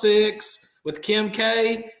Motel 6 with Kim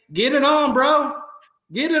K, get it on, bro.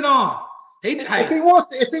 Get it on. if he Hey,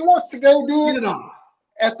 wants to go do get it it on.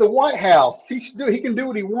 at the White House, he can do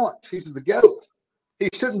what he wants. He's the GOAT. He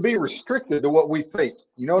shouldn't be restricted to what we think.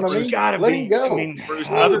 You know what I You mean? gotta Let be. him go. I mean, Bruce,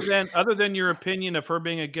 oh, other than your opinion of her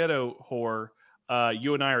being a ghetto whore,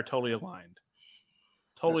 you and I are totally aligned.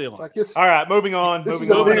 Totally aligned. Like it's, all right, moving on. This Moving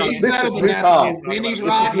is a on. new- He's this better is than new that. Tom. Benny's This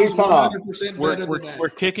right. is new He's Tom. 100% We're, better we're, than that. we're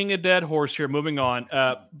kicking a dead horse here. Moving on.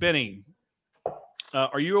 Benny,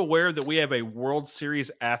 are you aware that we have a World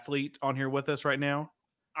Series athlete on here with us right now?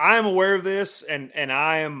 I am aware of this, and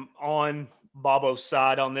I am on Bobo's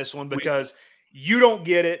side on this one because you don't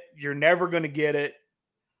get it. You're never going to get it.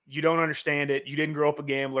 You don't understand it. You didn't grow up a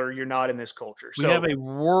gambler. You're not in this culture. We have a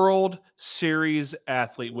World Series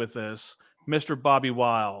athlete with us, Mr. Bobby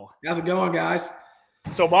Weil. How's it going, guys?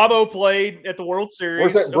 So Bobo played at the World Series.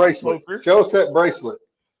 Where's that of bracelet? poker. Show us that bracelet.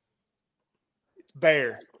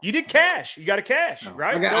 Bear. You did cash. You got a cash,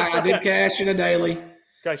 right? Tell us I about did that. cash in a daily.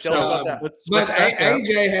 Okay, tell us about that. Let's But back up.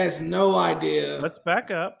 AJ has no idea. Let's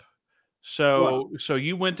back up. So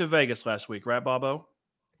you went to Vegas last week, right, Bobo?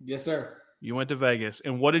 Yes, sir. You went to Vegas,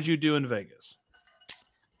 and what did you do in Vegas?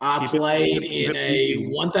 I Keep it- played keep in it a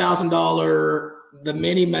PG. $1,000, the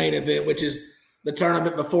mini main event, which is the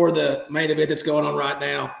tournament before the main event that's going on right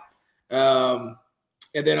now.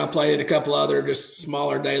 And then I played in a couple other just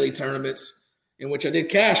smaller daily tournaments in which I did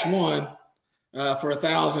cash one, for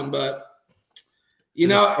 $1,000. But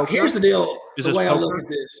here's the deal. Is The this way I look poker? at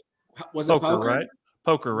this, was it Poker, poker? right?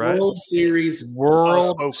 Poker, right? World Series.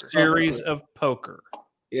 World poker. Series of Poker.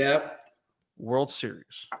 Yep. World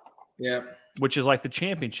Series, Yep. which is like the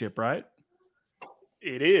championship, right?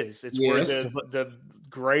 It is. It's Yes. where the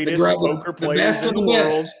greatest The poker the players best in of the the world.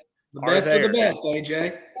 best. The are best of the there. best,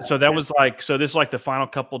 AJ. So that was like, so this is like the final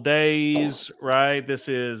couple days, right? This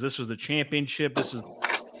was the championship. This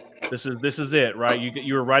is it, right?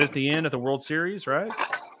 You were right at the end of the World Series, right?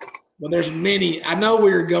 Well, there's many. I know where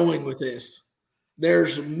you're going with this.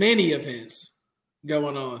 There's many events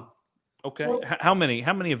going on. Okay. How many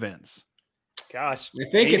events? Gosh, I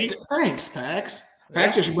think 80? thanks, Pax.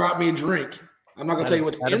 Pax just brought me a drink. I'm not going to tell you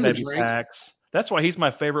what's in the drink. Packs. That's why he's my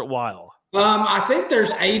favorite Weil. I think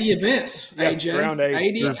there's 80 events, Yeah, AJ. around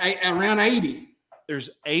 80. Around 80. There's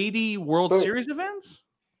 80 World So- Series events?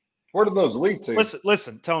 Where do those lead to?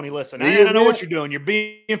 Listen, Tony, listen. The I know what event- you're doing. You're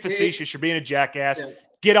being facetious. You're being a jackass. Yeah.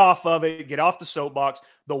 Get off of it. Get off the soapbox.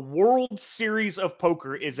 The World Series of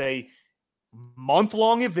Poker is a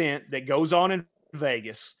month-long event that goes on in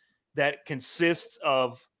Vegas that consists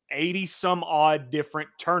of 80 some odd different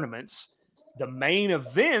tournaments. The main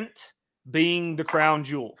event being the crown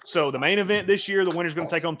jewel. So the main event this year, the winner's going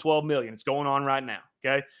to take home $12 million. It's going on right now.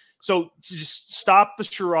 Okay. So just stop the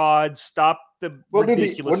charade, stop the What do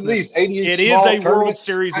ridiculousness. these 80 It is small a World tournaments-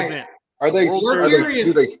 Series Hey, event. Are they? World Are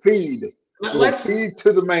Series. they do they feed? Do they Let's feed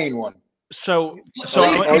to the main one? So Please,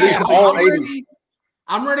 are these Pax, all I'm 80s?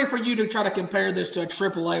 I'm ready for you to try to compare this to a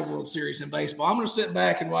AAA World Series in baseball. I'm going to sit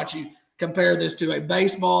back and watch you compare this to a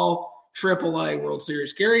baseball AAA World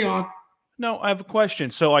Series. Carry on. no, I have a question.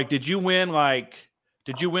 So like, did you win like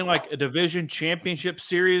a division championship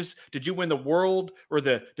series? Did you win the world or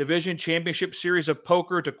the division championship series of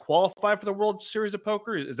poker to qualify for the World Series of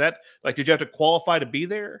Poker? Is that like, did you have to qualify to be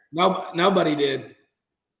there? No, nobody did.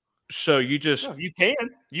 So you just, No,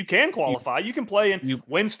 you can qualify. You can play in you-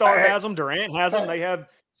 WinStar has them, Durant has them. They have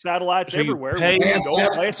satellites So you everywhere. pay- You They can have go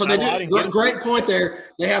and play a so they satellite do. and get Great, us- point there.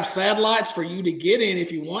 They have satellites for you to get in if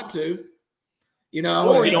you want to. You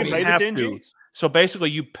know, Or I you don't mean, pay the have 10 to. Gs. So basically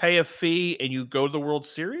you pay a fee and you go to the World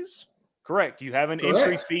Series? Correct. You have an Correct.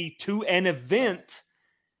 entry fee to an event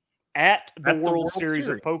at the At the World World Series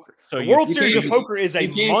Series. of Poker. So The you- World you Series can't- of Poker is a you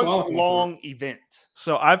can't qualify for it. month-long event.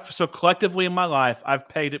 So so collectively in my life, I've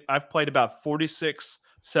played about 46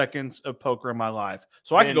 seconds of poker in my life.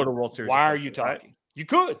 So I Then can go to World Series. Why of are Poker, you right? talking? You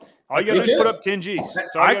could. All you got to You do is put could. up 10 Gs.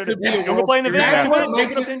 That's all I you got to could do. be a Just go World play in the Series event. That's what and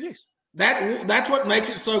makes put up it- 10 Gs. that's what makes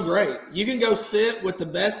it so great. You can go sit with the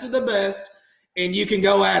best of the best, and you can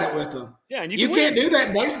go at it with them. Yeah, and You can can't win. do that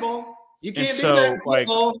in baseball. You can't do so, that in like,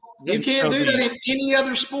 football. You can't so do the- that in any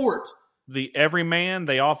other sport. The everyman,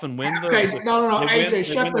 they often win the. Okay, no, they win- AJ, they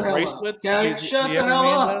shut win the hell up. bracelet. Okay, shut the hell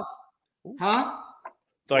everyman up. Huh?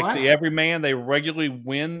 Like What? the everyman, they regularly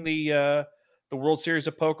win the World Series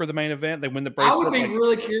of Poker, the main event. They win the I bracelet. would be like-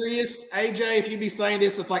 really curious, AJ, if you'd be saying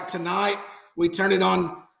this, if like tonight we turned it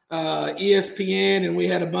on ESPN and we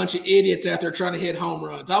had a bunch of idiots out there trying to hit home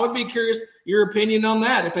runs. I would be curious your opinion on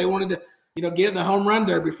that. If they wanted to, get in the home run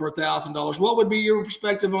derby for $1,000, what would be your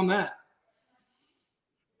perspective on that?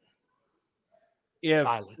 if,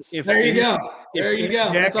 Silence. if There you any- go. There you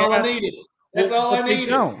go. That's all I needed. That's all I But they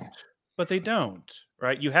needed. don't. But they don't.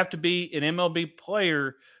 Right? You have to be an MLB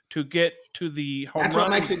player to get to the home That's what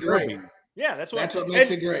run makes it great. derby. Yeah, that's what makes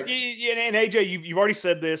and- it great. And AJ, you've already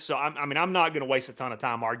said this, so I'm not going to waste a ton of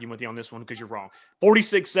time arguing with you on this one because you're wrong.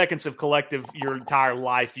 46 seconds of collective your entire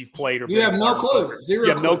life you've played or You been have a no part of clue. poker. Zero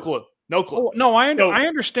You have no clue. clue. No clue. Oh, no, I So-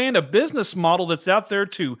 understand a business model that's out there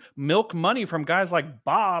to milk money from guys like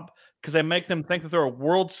Bob because they make them think that they're a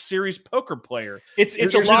World Series poker player. It's a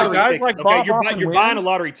Here's the lottery guys ticket. like Okay, Bob you're, often you're win. buying a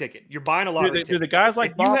lottery ticket. You're buying a Do lottery the ticket. guys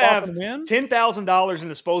like If you Bob have often win? $10,000 in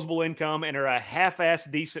disposable income and are a half-ass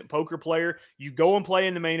decent poker player, you go and play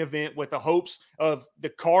in the main event with the hopes of the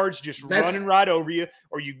cards just That's- running right over you,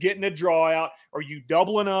 or you getting a draw out, or you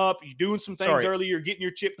doubling up, you doing some things Sorry. early, you're getting your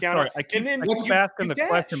chip counter. Sorry, I keep, and then I keep you- asking you the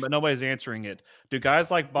question, cash. but nobody's answering it. Do guys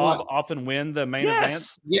like Bob What? often win the main event?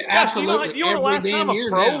 Yes. Yeah, Gosh, absolutely. You know the Every last damn time a year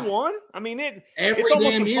pro now. won? I mean, Every it's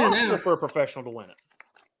almost damn year impossible now. for a professional to win it.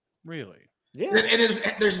 Really? Yeah. And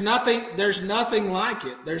there's nothing like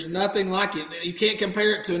it. There's nothing like it. You can't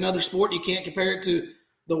compare it to another sport. You can't compare it to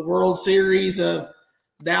the World Series of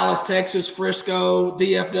Dallas, Texas, Frisco,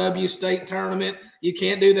 DFW state tournament. You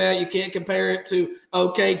can't do that. You can't compare it to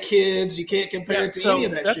OK Kids. You can't compare it to so any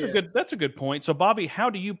of that that's shit. that's a good point. So, Bobby, how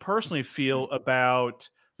do you personally feel about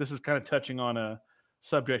this? Is kind of touching on a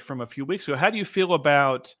subject from a few weeks ago. How do you feel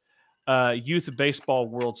about youth baseball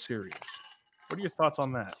World Series? What are your thoughts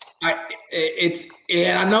on that?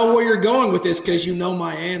 And I know where you're going with this because you know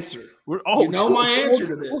my answer. You know my answer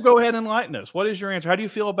to this. Well, go ahead and enlighten us. What is your answer? How do you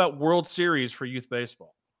feel about World Series for youth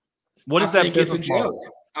baseball? What is that? I think it's a joke.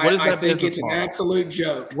 I think it's an absolute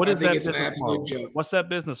joke. What is that? It's an absolute joke. What's that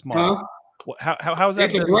business model? Huh? How is that?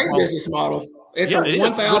 It's a great business model. It's a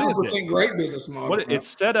 1,000% great business model. It's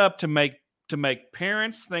set up to make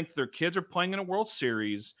parents think their kids are playing in a World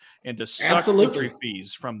Series and to suck entry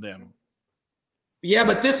fees from them. Yeah,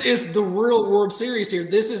 but this is the real World Series here.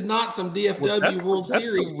 This is not some DFW World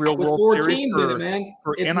Series with four teams in it, man.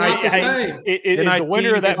 It's not the same. Is the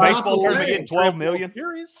winner of that baseball tournament getting $12 million?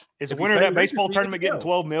 Is the winner of that baseball tournament getting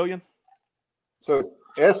 $12 million? So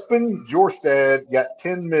Espen Jorstad got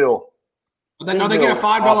 $10 million. No, they get a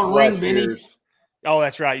 $5 ring, Benny. Oh,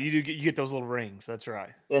 that's right. You get those little rings. That's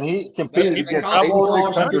right. And he competed against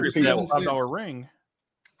 8,600 people. $5 ring.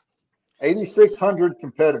 8,600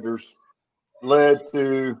 competitors led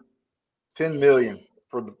to $10 million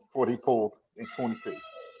for what he pulled in 22.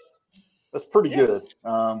 That's pretty good.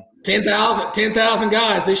 10,000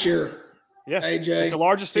 guys this year. Yeah, AJ, it's the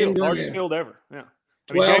largest field ever. Yeah,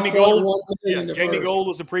 I mean, Jamie Gold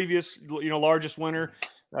was the previous largest winner.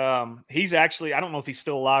 He's actually, I don't know if he's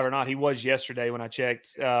still alive or not. He was yesterday when I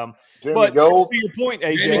checked. But Gold, to your point,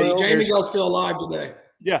 AJ, Jamie Gold's still alive today.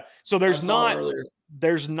 Yeah, so there's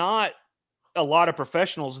not a lot of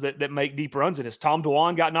professionals that make deep runs at this. Tom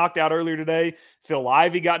Dwan got knocked out earlier today. Phil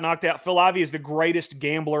Ivey got knocked out. Phil Ivey is the greatest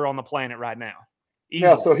gambler on the planet right now. Easily.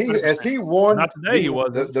 Yeah, so he won not today. He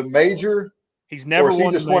was the major. He's never won.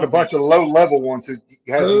 He just won a bunch of low level ones who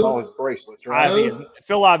has all his bracelets. Right?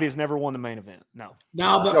 Phil Ivey has never won the main event. No,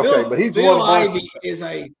 but Phil Ivey is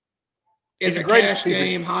a cash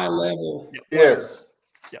game high level. Yes.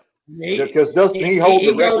 Because doesn't he hold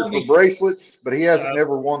the record for bracelets, but he hasn't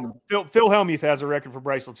never won them. Phil Hellmuth has a record for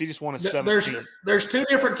bracelets. He just won a 17. There's two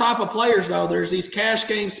different type of players though. There's these cash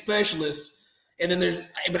game specialists, and then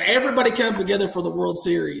but everybody comes together for the World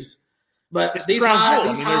Series. But it's these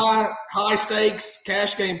high stakes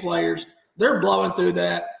cash game players, they're blowing through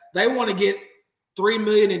that. They want to get $3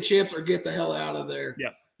 million in chips or get the hell out of there.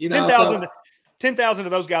 Yeah, 10,000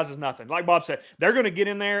 of those guys is nothing. Like Bob said, they're going to get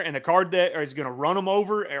in there and the card deck is going to run them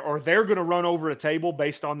over, or they're going to run over a table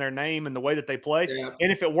based on their name and the way that they play. Yeah.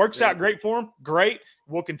 And if it works out great for them, great.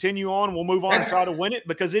 We'll continue on. We'll move on and try to win it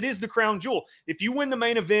because it is the crown jewel. If you win the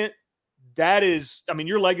main event,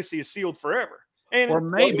 your legacy is sealed forever. And or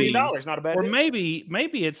maybe $12 not a bad. Or deal.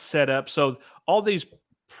 maybe it's set up so all these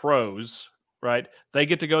pros, right? They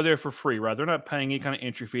get to go there for free, right? They're not paying any kind of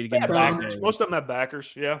entry fee to get backers. Most of them have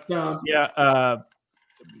backers. Yeah.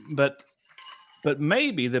 But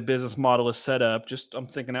maybe the business model is set up. Just I'm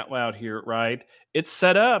thinking out loud here, right? It's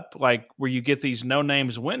set up like where you get these no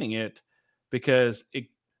names winning it because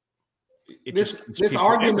this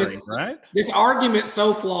argument, right? This argument's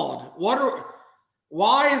so flawed.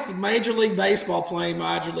 Why is the Major League Baseball playing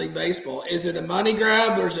Major League Baseball? Is it a money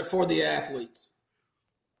grab or is it for the athletes?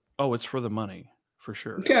 Oh, it's for the money, for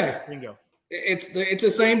sure. Okay. Bingo. It's the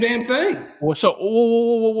same damn thing. Well, so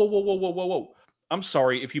whoa. I'm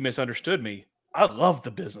sorry if you misunderstood me. I love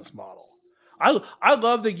the business model. I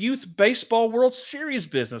love the Youth Baseball World Series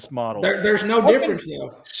business model. There's no difference,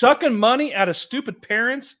 though. Sucking money out of stupid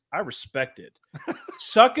parents, I respect it.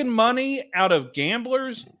 Sucking money out of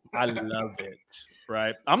gamblers, I love it.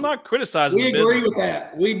 Right? I'm not criticizing. We agree with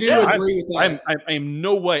that. We do agree with that. I am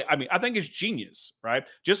no way. I mean, I think it's genius, right?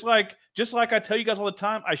 Just like I tell you guys all the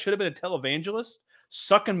time, I should have been a televangelist,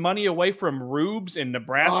 sucking money away from Rubes in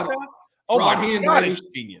Nebraska. Fraud hen, God, baby. it's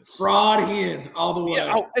genius. Fraud hen all the way.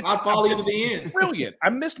 Yeah, I'll follow you to the end. Brilliant. I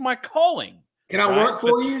missed my calling. Can I work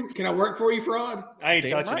for you? Can I work for you, Fraud? I ain't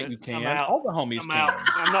touching right, it. You can. I'm out. All the homies I'm can.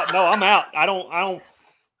 out. I'm out. I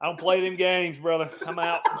don't play them games, brother. I'm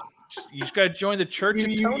out. You just got to join the Church of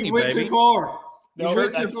Tony, you went baby. too far. You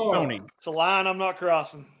went too far. Tony. It's a line I'm not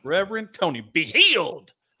crossing. Reverend Tony, be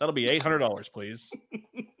healed. That'll be $800, please.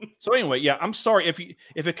 So anyway, yeah, I'm sorry if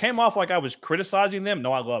it came off like I was criticizing them.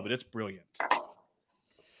 No, I love it. It's brilliant.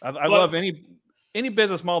 I love any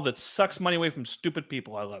business model that sucks money away from stupid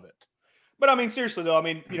people. I love it. But I mean, seriously though,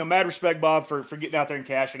 mad respect, Bob, for getting out there and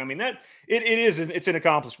cashing. I mean, that it's an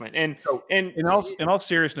accomplishment. And in all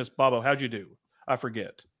seriousness, Bobo, how'd you do? I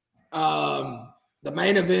forget. The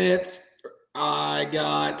main event, I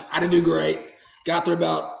didn't do great. Got through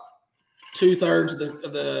about 2/3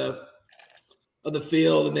 of the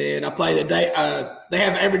field, and then I played a day.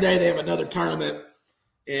 Every day they have another tournament,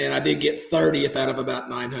 and I did get 30th out of about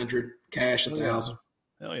 900 cash, 1,000.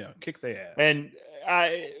 Hell yeah, kick the ass. And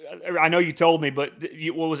I know you told me, but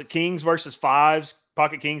what was it? Kings versus Fives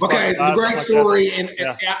Pocket Kings. Okay, Pocket Fives, great like story. that.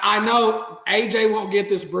 And Yeah. I know AJ won't get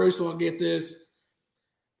this. Bruce won't get this.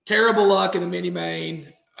 Terrible luck in the mini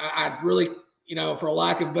main. I really, for a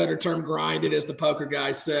lack of a better term, grinded, as the poker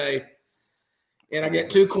guys say. And I get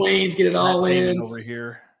 2 queens, get it all in. Over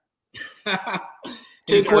here. 2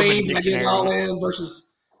 He's queens, Urban I get it all Dictionary. in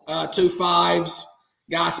versus 2 5s.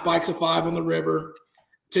 Guy spikes a 5 on the river.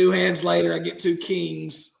 2 hands later, I get 2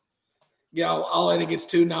 kings. Get all in, it gets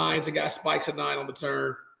 2 9s. The guy spikes a 9 on the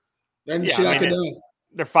turn. There's Yeah, shit I I could mean, do.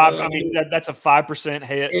 They're 5. I mean, that's a 5%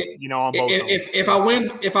 hit, on both of them.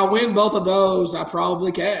 If I win both of those, I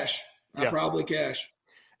probably cash.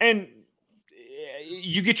 And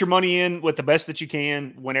you get your money in with the best that you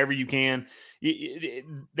can whenever you can.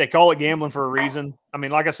 They call it gambling for a reason. I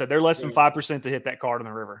mean, like I said, they're less than 5% to hit that card in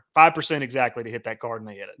the river. 5% exactly to hit that card, and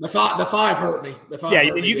they hit it. The five hurt me.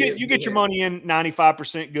 You get your money in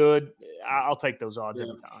 95% good. I'll take those odds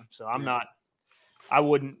every time. So I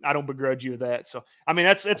don't begrudge you that. So I mean,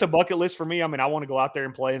 it's a bucket list for me. I mean, I want to go out there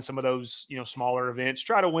and play in some of those smaller events,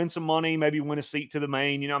 try to win some money, maybe win a seat to the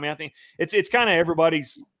main. I mean, I think it's kind of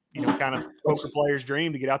everybody's kind of poker player's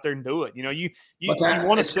dream to get out there and do it. You want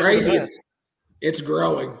to. It's crazy. It's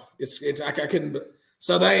growing. I couldn't.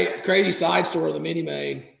 So crazy side story of the mini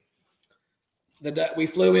main. We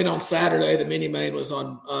flew in on Saturday. The mini main was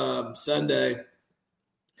on Sunday,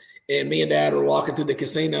 and me and Dad were walking through the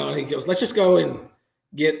casino, and he goes, "Let's just go and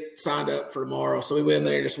get signed up for tomorrow." So we went in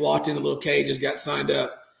there, just walked in the little cages, got signed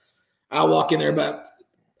up. I walk in there about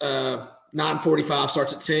 9:45,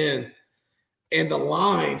 starts at 10, and the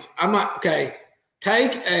lines. I'm not okay.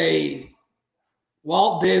 Take a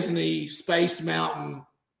Walt Disney Space Mountain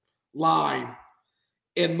line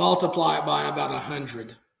and multiply it by about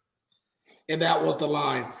 100. And that was the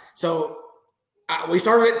line. So we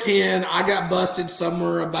started at 10. I got busted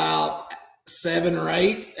somewhere about 7 or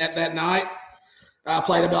 8 at that night. I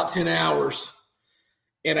played about 10 hours.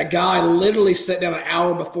 And a guy literally sat down an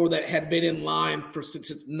hour before that, had been in line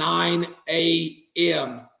since 9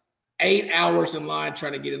 a.m. 8 hours in line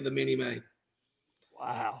trying to get into the mini main.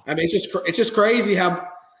 Wow. I mean, it's just crazy how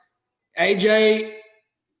AJ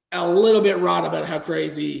a little bit right about how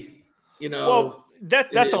crazy, Well,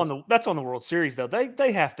 that's on the World Series though.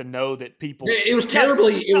 They have to know that people. It was terrible.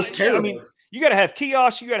 I mean, you got to have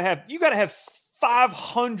kiosks. You got to have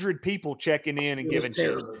 500 people checking in and giving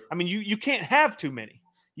tips. I mean, you can't have too many.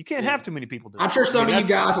 You can't have too many people do it. I'm sure some of you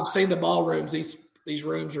guys have seen the ballrooms these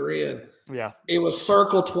rooms are in. Yeah. It was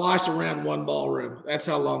circled twice around one ballroom. That's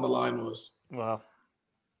how long the line was. Wow.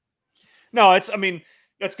 No, that's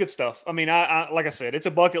good stuff. I mean, I like I said, it's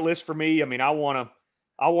a bucket list for me. I mean, I want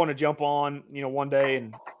to jump on, one day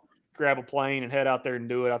and grab a plane and head out there and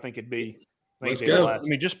do it. I think it'd be. Let's go. I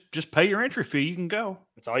mean, just pay your entry fee. You can go.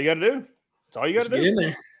 That's all you got to do. That's all you got to do. Get in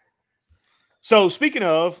there. So speaking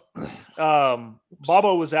of,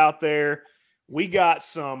 Bobo was out there. We got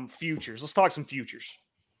some futures. Let's talk some futures.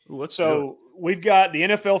 Ooh, we've got the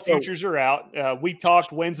NFL futures are out. We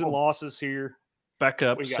talked wins and losses here. Back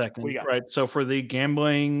up a second. Right. So for the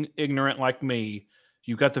gambling ignorant like me,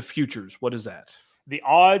 you got the futures. What is that? The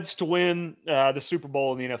odds to win the Super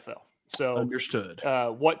Bowl in the NFL. So understood.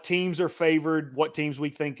 What teams are favored? What teams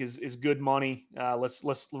we think is good money?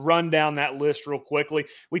 Let's run down that list real quickly.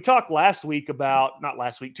 We talked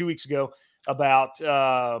 2 weeks ago about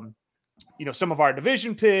some of our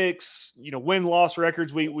division picks. Win-loss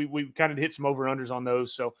records. We kind of hit some over-unders on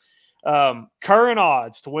those. So current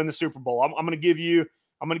odds to win the Super Bowl. I'm going to give you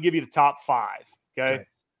the top 5. Okay.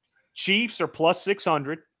 Chiefs are plus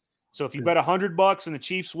 600. So if you bet $100 and the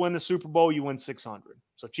Chiefs win the Super Bowl, you win 600.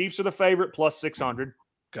 So Chiefs are the favorite, plus 600.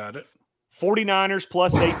 Got it. 49ers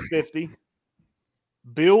plus 850.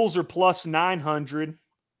 Bills are plus 900.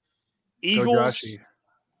 Eagles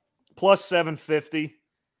plus 750.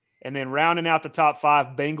 And then rounding out the top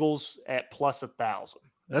 5, Bengals at plus 1,000.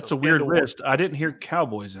 That's a weird list. I didn't hear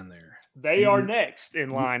Cowboys in there. They are next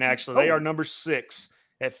in line, actually. They are number 6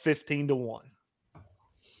 at 15-1.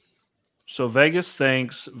 So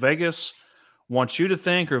Vegas wants you to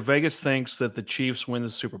think, or Vegas thinks that the Chiefs win the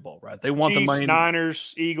Super Bowl, right? They want Chiefs, the money.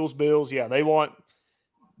 Niners, Eagles, Bills. Yeah, they want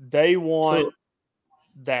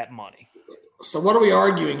that money. So what are we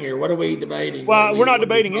arguing here? What are we debating? Well, we're not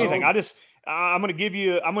debating anything. I'm going to give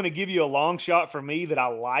you a long shot for me that I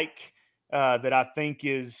like, that I think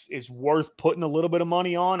is worth putting a little bit of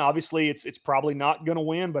money on. Obviously, it's probably not going to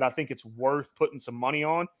win, but I think it's worth putting some money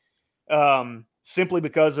on, simply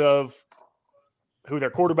because of who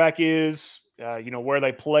their quarterback is, where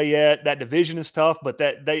they play at. That division is tough, but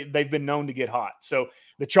that they've been known to get hot. So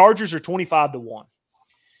the Chargers are 25-1.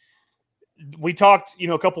 We talked,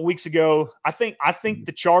 a couple weeks ago. I think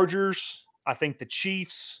the Chargers I think the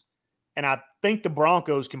Chiefs, and I think the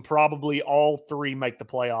Broncos can probably all three make the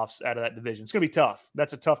playoffs out of that division. It's going to be tough.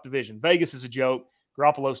 That's a tough division. Vegas is a joke.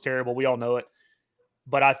 Garoppolo's terrible. We all know it.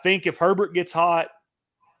 But I think if Herbert gets hot,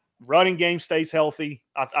 running game stays healthy,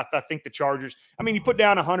 I think the Chargers. I mean, you put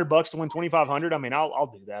down $100 to win 2,500. I mean,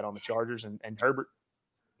 I'll do that on the Chargers and Herbert.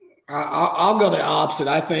 I'll go the opposite.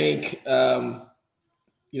 I think,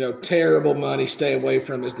 terrible money, stay away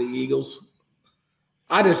from is the Eagles.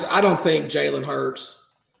 I don't think Jalen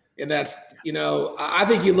Hurts, and that's I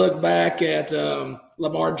think you look back at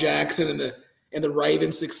Lamar Jackson and the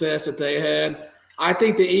Ravens' success that they had. I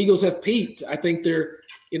think the Eagles have peaked. I think they're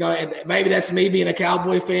and maybe that's me being a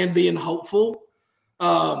Cowboy fan being hopeful.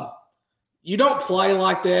 You don't play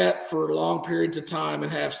like that for long periods of time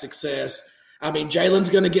and have success. I mean, Jalen's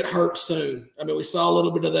going to get hurt soon. I mean, we saw a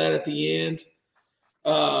little bit of that at the end.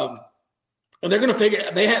 And they're going to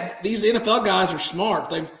figure. These NFL guys are smart.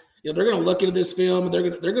 They're going to look into this film and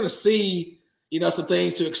they're going to see some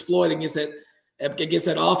things to exploit against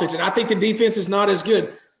that offense. And I think the defense is not as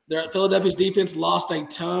good. Philadelphia's defense lost a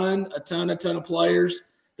ton of players.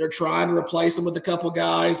 They're trying to replace them with a couple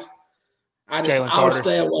guys. I would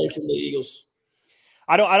stay away from the Eagles.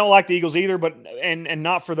 I don't like the Eagles either, but and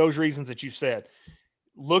not for those reasons that you said.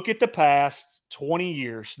 Look at the past 20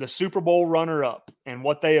 years, the Super Bowl runner-up, and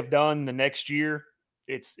what they have done the next year.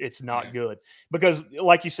 It's not good because,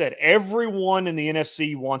 like you said, everyone in the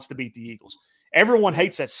NFC wants to beat the Eagles. Everyone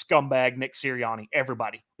hates that scumbag Nick Sirianni.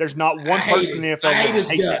 Everybody. There's not one person in the NFL that hates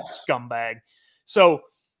that scumbag. So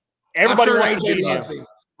everybody wants to beat him.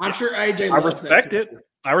 I'm sure AJ loves that. I respect it.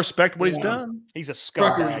 I respect what he's done. He's a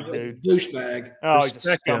scumbag, dude. Douchebag. Oh, he's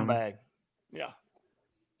a scumbag. Yeah.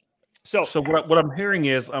 So what I'm hearing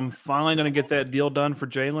is I'm finally going to get that deal done for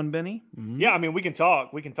Jalen, Benny. Mm-hmm. Yeah, I mean, we can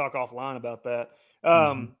talk. We can talk offline about that.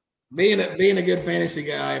 Being a good fantasy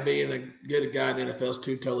guy, being a good guy in the NFL is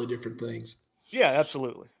two totally different things. Yeah,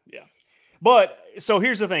 absolutely. Yeah. But so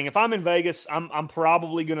here's the thing. If I'm in Vegas, I'm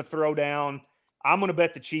probably going to throw down. I'm going to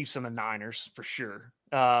bet the Chiefs and the Niners for sure.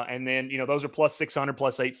 And then, those are plus 600,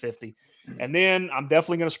 plus 850. And then I'm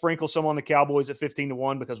definitely going to sprinkle some on the Cowboys at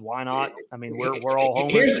 15-1 because why not? I mean, we're all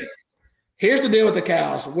homers. Here's the deal with the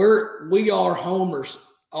Cows. We are homers,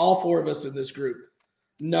 all four of us in this group.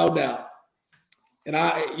 No doubt.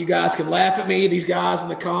 And you guys can laugh at me. These guys in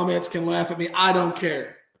the comments can laugh at me. I don't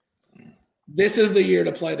care. This is the year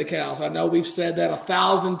to play the Cows. I know we've said that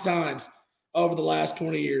 1,000 times over the last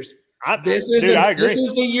 20 years. This is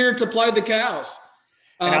the year to play the Cows.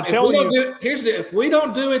 If we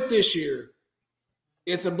don't do it this year,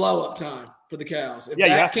 it's a blow-up time for the Cows. If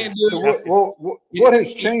Dak can't do it, what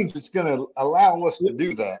has changed that's going to allow us to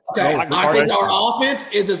do that? Okay, I think our offense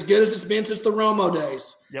is as good as it's been since the Romo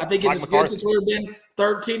days. Yep. I think it's as good since we've been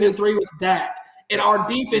 13-3 with Dak. And our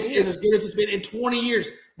defense is as good as it's been in 20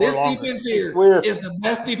 years. This defense here is the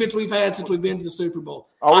best defense we've had since we've been to the Super Bowl.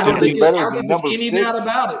 I don't think there's any doubt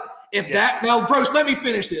about it. If Dak – now, Bruce, let me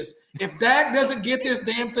finish this. If Dak doesn't get this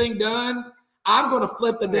damn thing done, I'm going to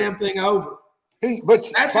flip the damn thing over.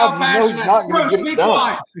 That's how passionate – Bruce, be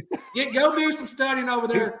quiet. Go do some studying over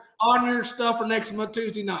there on your stuff for next month,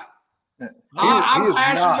 Tuesday night. I'm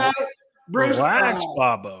passionate about it. Bruce, relax,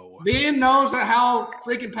 Bobo. Ben knows how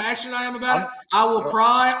freaking passionate I am about it. I will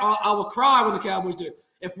cry. I will cry when the Cowboys do it.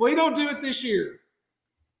 If we don't do it this year,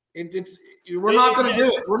 we're not going to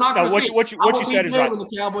do it. We're not going to see it. What you said is right. When the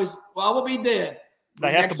Cowboys, I will be dead.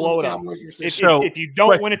 They have to blow it up. If you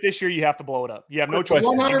don't win it this year, you have to blow it up. You have no choice.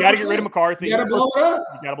 You got to get rid of McCarthy. You got to blow it up.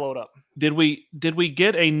 You got to blow it up. Did we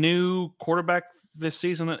get a new quarterback this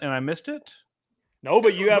season and I missed it? No,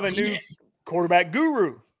 but you have a new quarterback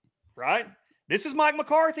guru, right? This is Mike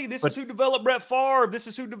McCarthy. This is who developed Brett Favre. This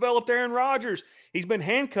is who developed Aaron Rodgers. He's been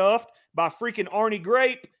handcuffed by freaking Arnie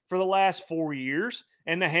Grape for the last 4 years,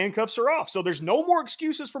 and the handcuffs are off. So there's no more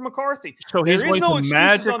excuses for McCarthy. So he's going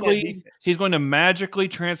to magically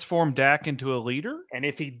transform Dak into a leader? And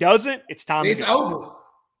if he doesn't, it's time to go. It's over.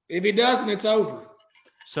 If he doesn't, it's over.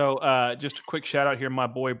 So just a quick shout out here, my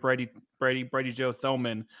boy Brady Joe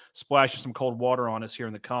Thoman splashing some cold water on us here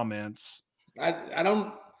in the comments. I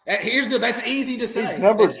don't. That's easy to say.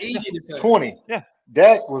 That's easy to say. 20. Yeah.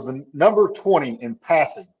 Dak was the number 20 in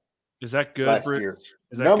passing. Is that good, last year?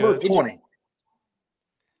 Is that number good? 20.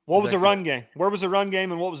 What was the run game? Where was the run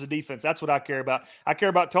game and what was the defense? That's what I care about. I care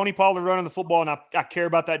about Tony Pollard running the football, and I care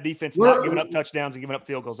about that defense not giving up touchdowns and giving up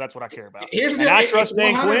field goals. That's what I care about. I trust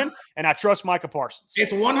Dan Quinn, and I trust Micah Parsons.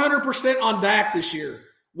 It's 100% on Dak this year.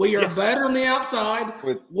 We are better on the outside.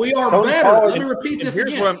 We are Tony better. Pollard. Let me repeat this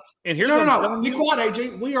again. No. Be quiet,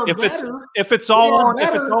 AJ. We are better. If it's all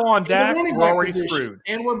on Dak, we're already screwed.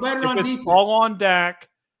 And we're better on defense. If it's all on Dak,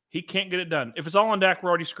 He can't get it done. If it's all on Dak, we're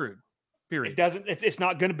already screwed. Period. It doesn't. It's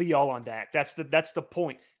not going to be all on Dak. That's the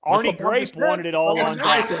point. That's Arnie what Bob Grape just said. wanted it all That's on what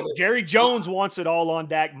I Dak. said. Jerry Jones wants it all on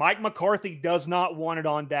Dak. Mike McCarthy does not want it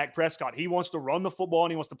on Dak Prescott. He wants to run the football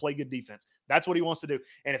and he wants to play good defense. That's what he wants to do.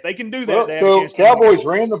 And if they can do that, Well, they have a so chance to win. Cowboys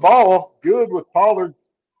ran the ball good with Pollard,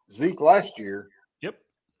 Zeke last year. Yep.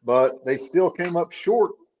 But they still came up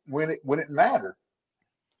short when it mattered.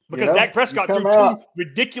 Because Dak Prescott threw two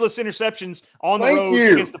ridiculous interceptions on the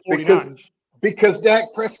road against the 49ers. Because Dak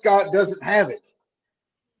Prescott doesn't have it.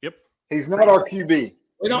 Yep. He's not our QB.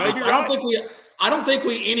 We don't. Maybe I don't think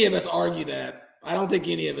we any of us argue that. I don't think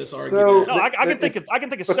any of us argue So, that. No, I can think of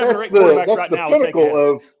But 7 or 8 that's the quarterbacks right now. would take pinnacle that.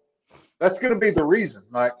 of that's going to be the reason.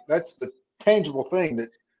 Like that's the tangible thing that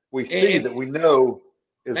we see And that we know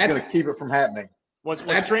is going that's- to keep it from happening. Was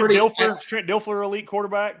That's Trent pretty- Dilfer elite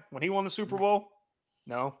quarterback when he won the Super Bowl?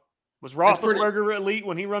 No. Was That's pretty- Roethlisberger elite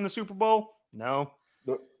when he won the Super Bowl? No.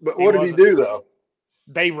 But He what did he wasn't. do though?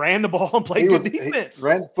 They ran the ball and played good defense. He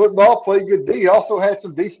ran the football, played good D. He also had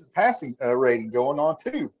some decent passing rating going on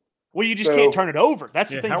too. Well, you just So- can't turn it over. That's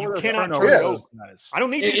the thing. how You are those cannot turn turnovers? it over. Guys? I don't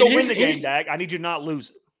need you And to go win here's- the game, here's- Dak. I need you to not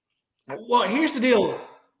lose it. Well, here's the deal,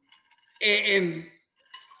 and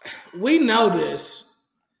we know this.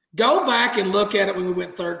 Go back and look at it when we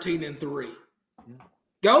went 13-3.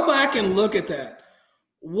 Go back and look at that.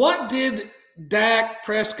 What did Dak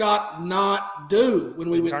Prescott not do when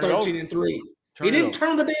we went Turn it over. 13-3? Turn He it didn't over.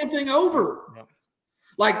 turn the damn thing over. Yep.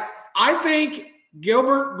 Like, I think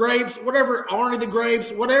Gilbert Grapes, whatever, Arnie the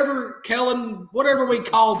Grapes, whatever, Kellen, whatever we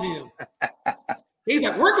called him. He's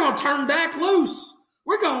like, we're going to turn Dak loose.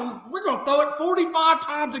 We're going to throw it 45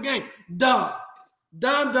 times a game. Done.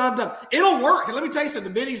 It'll work. And let me tell you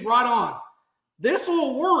something. Benny's right on. This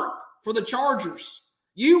will work for the Chargers.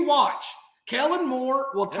 You watch. Kellen Moore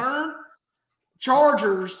will turn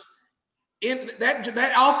Chargers in that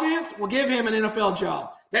offense will give him an NFL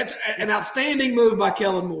job. That's an outstanding move by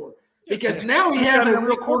Kellen Moore because now he He's has got a an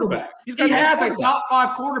real elite quarterback. He's He got an elite has a quarterback. top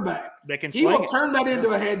 5 quarterback. They can He sling will it. turn that into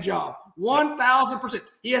a head job. 1,000%.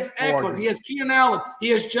 He has Eckler. He has Keenan Allen. He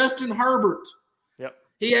has Justin Herbert. Yep.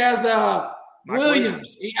 He has Mike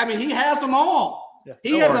Williams. He has them all. Yeah.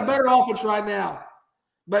 He has a better offense right now.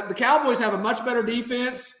 But the Cowboys have a much better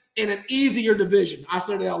defense in an easier division. I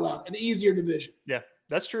said it out loud. An easier division. Yeah,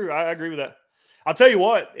 that's true. I agree with that. I'll tell you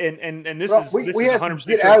what, and this Well, is we this we is have 100% to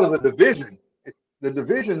get true. out of the division. The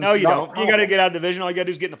division. No, you don't. You got to get out of the division. All you got to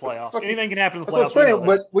do is get in the playoffs. Fucking- Anything can happen in the That's playoffs.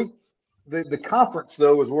 what I'm saying. But the conference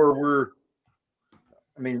though is where we're.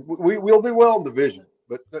 I mean, we'll do well in division,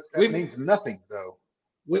 but that means nothing though.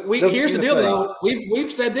 Doesn't Here's the mean a deal, thing. though.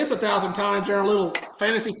 We've said this 1,000 times in our little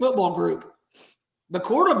fantasy football group. The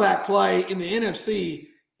quarterback play in the NFC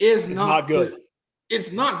is not good.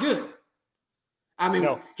 It's not good. I mean,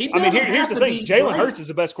 No. he I doesn't mean, here's have the to thing. be Jalen great. Hurts is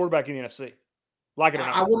the best quarterback in the NFC. Like it or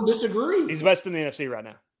I not. wouldn't disagree. He's the best in the NFC right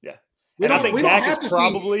now. Yeah. We And I don't- think we don't Dak have to is see-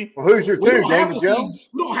 probably Well, who's your We two? don't have David to see- Jones.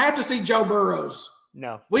 we don't have to see Joe Burrows.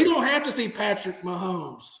 no. We don't have to see Patrick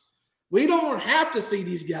Mahomes. We don't have to see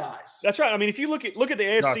these guys. That's right. I mean, if you look at the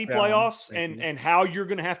AFC Josh Allen, playoffs thank you. and how you're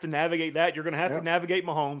going to have to navigate that, you're going to have to Yep. navigate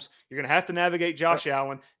Mahomes. You're going to have to navigate Josh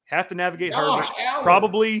Allen. Have to navigate Josh Herbert. Allen.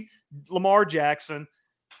 Probably Lamar Jackson.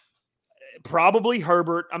 Probably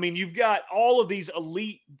Herbert. I mean, you've got all of these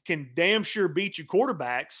elite can damn sure beat you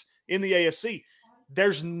quarterbacks in the AFC.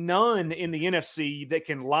 There's none in the NFC that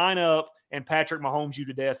can line up and Patrick Mahomes you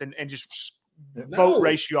to death and just boat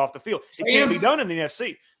race you off the field. It can't be done in the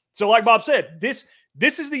NFC. So, like Bob said, this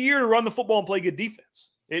is the year to run the football and play good defense.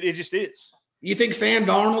 It just is. You think Sam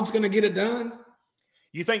Darnold's going to get it done?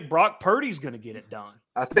 You think Brock Purdy's going to get it done?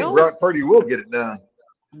 I think Brock Purdy will get it done.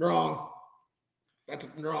 Wrong. That's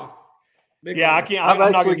wrong. Big Yeah, wrong. I can't. I've I'm not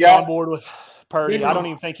actually going to get on got- board with Purdy. Big I don't wrong.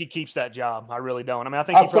 even think he keeps that job. I really don't. I mean, I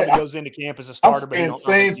think he I'm probably saying- goes into camp as a I'm starter. But he saying don't, I don't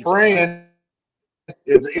think San he's- Fran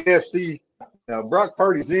is the NFC. Now Brock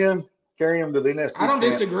Purdy's in, carry him to the NFC. I don't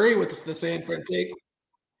champ. disagree with the San Fran pick.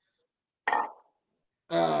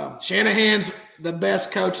 Shanahan's the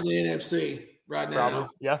best coach in the NFC right now. Probably.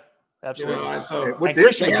 Yeah, You absolutely. know, so With And this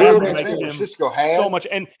Christian they build have that best San coach. Francisco had, So much.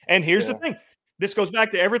 And here's Yeah. the thing. This goes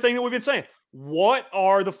back to everything that we've been saying. What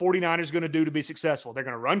are the 49ers going to do to be successful? They're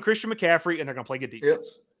going to run Christian McCaffrey and they're going to play good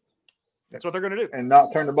defense. That's what they're going to do. and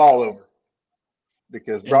not turn the ball over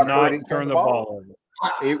because And Brock not Purdy didn't turn the ball over.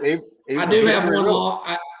 I do have one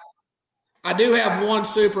long. I do have one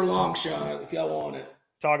super long shot. If y'all want it,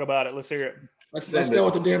 Talk about it. Let's hear it. let's go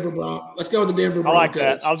with the Denver Broncos. Let's go with the Denver I like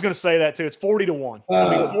Broncos. that. I was going to say that too. It's 40-1.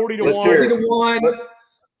 I mean, 40 to let's 1. hear it. 3-1.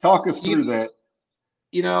 Talk us through that.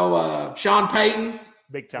 You know, Sean Payton.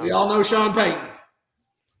 Big time. We all know Sean Payton.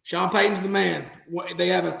 Sean Payton's the man. They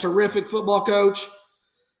have a terrific football coach.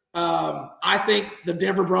 I think the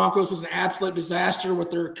Denver Broncos was an absolute disaster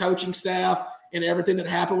with their coaching staff and everything that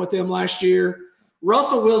happened with them last year.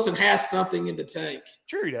 Russell Wilson has something in the tank.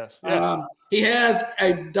 Sure he does. Yeah. He has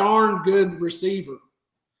a darn good receiver.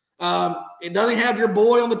 Doesn't he have your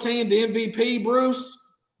boy on the team, the MVP, Bruce?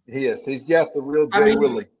 Yes, he's got the real Jay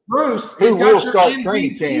Willie. Bruce, Who he's will got start your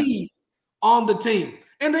training camp MVP on the team.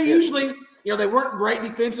 And they usually, they weren't great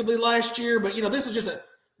defensively last year, but, this is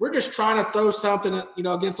we're just trying to throw something,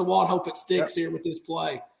 against the wall and hope it sticks here with this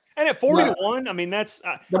play. And at 40-1, I mean, that's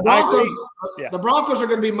the Broncos. The Broncos are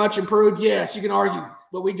going to be much improved. Yes, you can argue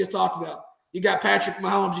what we just talked about. You got Patrick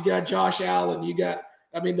Mahomes, you got Josh Allen,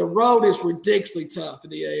 the road is ridiculously tough in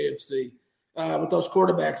the AFC with those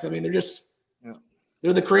quarterbacks. I mean,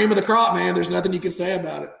 they're the cream of the crop, man. There's nothing you can say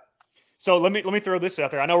about it. So let me throw this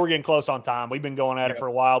out there. I know we're getting close on time. We've been going at it for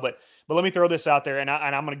a while, but let me throw this out there, and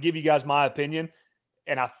I'm going to give you guys my opinion,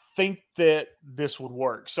 and I think that this would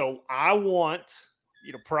work. So I want,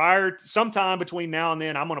 prior to sometime between now and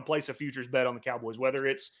then, I'm going to place a futures bet on the Cowboys, whether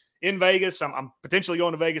it's in Vegas. I'm potentially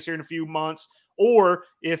going to Vegas here in a few months, or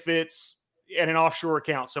if it's at an offshore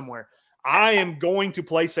account somewhere. I am going to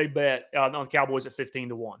place a bet on the Cowboys at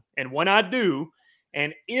 15-1. And when I do,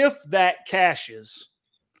 and if that cashes,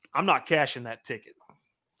 I'm not cashing that ticket.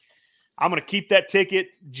 I'm going to keep that ticket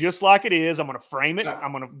just like it is. I'm going to frame it.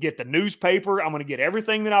 I'm going to get the newspaper. I'm going to get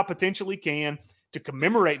everything that I potentially can to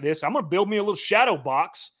commemorate this. I'm going to build me a little shadow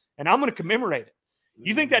box, and I'm going to commemorate it.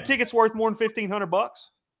 You think that ticket's worth more than $1,500?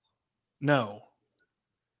 No.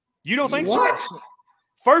 You don't think what? So?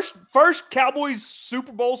 First Cowboys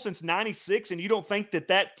Super Bowl since '96, and you don't think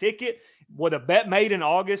that ticket with a bet made in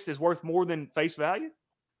August is worth more than face value?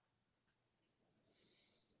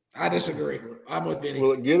 I disagree. I'm with Benny.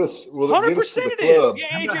 Will it get us? Will 100% it get us to the it club? is.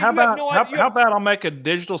 Yeah, AJ, how about I'll make a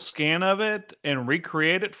digital scan of it and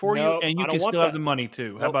recreate it for you, and you can still have the money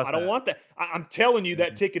too. How about that? I don't want that. I'm telling you,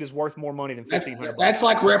 that ticket is worth more money than $1,500. That's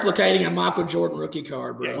like replicating a Michael Jordan rookie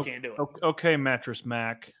card, bro. Yeah, you can't do it. Okay, Mattress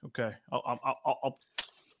Mac. Okay,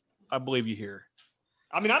 I believe you here.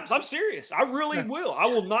 I mean, I'm serious. I really will. I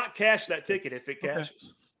will not cash that ticket if it cashes.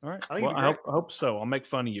 Okay. All right. I hope so. I'll make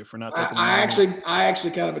fun of you for not taking. I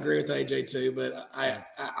actually kind of agree with AJ too, but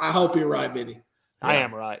I hope you're right, Benny. Yeah. I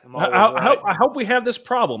am right. I hope we have this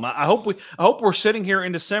problem. I hope we're sitting here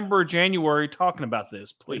in December or January talking about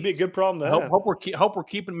this. Please, it'd be a good problem to have. Hope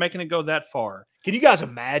we're making it go that far. Can you guys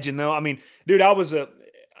imagine though? I mean, dude,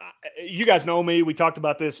 you guys know me. We talked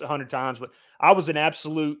about this 100 times, but I was an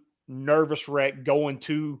absolute nervous wreck going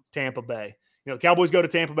to Tampa Bay. The Cowboys go to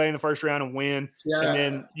Tampa Bay in the first round and win, and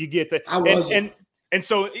then you get the and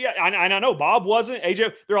so I know Bob wasn't.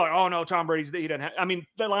 AJ, they're like, oh no, Tom Brady's he doesn't have. I mean,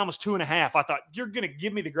 that line was 2.5. I thought you're going to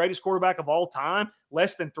give me the greatest quarterback of all time,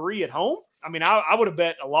 less than 3 at home. I mean, I would have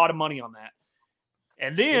bet a lot of money on that.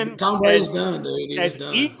 And then Tom Brady's done, dude. As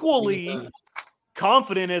equally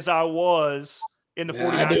confident as I was in the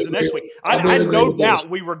 49ers the next week. I had no doubt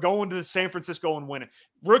we were going to San Francisco and winning.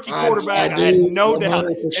 Rookie quarterback, I had no doubt.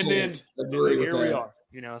 And then here we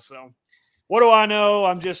are, so what do I know?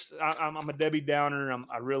 I'm a Debbie Downer.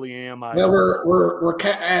 I really am. We're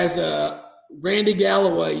as Randy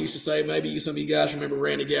Galloway used to say, maybe some of you guys remember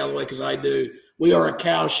Randy Galloway because I do. We are a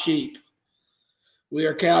cow sheep. We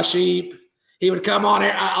are cow sheep. He would come on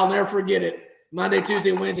here. I'll never forget it. Monday,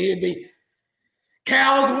 Tuesday, Wednesday, he'd be,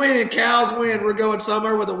 cows win. We're going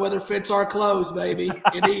somewhere where the weather fits our clothes, baby.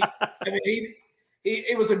 And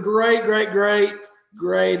he was a great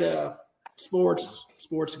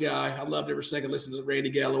sports guy. I loved every second listening to Randy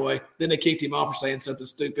Galloway. Then they kicked him off for saying something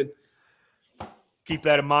stupid. Keep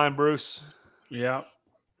that in mind, Bruce. Yeah.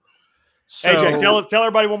 So, AJ, tell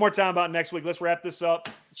everybody one more time about next week. Let's wrap this up.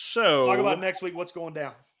 So talk about next week. What's going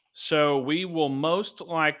down? So we will most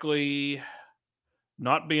likely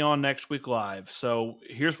not be on next week live. So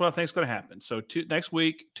here's what I think is going to happen. So next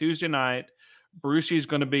week, Tuesday night, Brucey's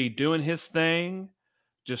going to be doing his thing,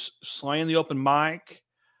 just slaying the open mic.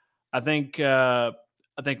 I think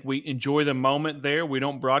we enjoy the moment there. We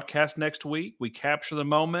don't broadcast next week. We capture the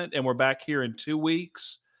moment, and we're back here in 2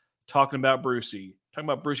 weeks talking about Brucey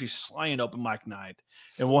slaying open mic night,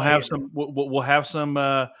 and we'll have some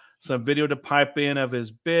video to pipe in of his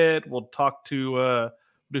bit. We'll talk to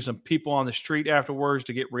do some people on the street afterwards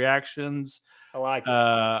to get reactions. I like it.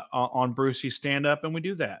 On Brucey's stand up, and we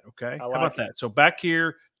do that. Okay, how about that? So back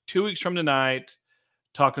here 2 weeks from tonight,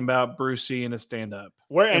 talking about Brucey and his stand up.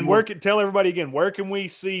 Tell everybody again, where can we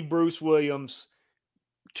see Bruce Williams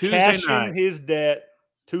cashing his debt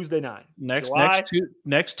Tuesday night?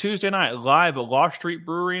 Next Tuesday night, live at Law Street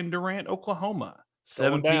Brewery in Durant, Oklahoma,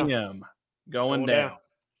 7 p.m. Going down.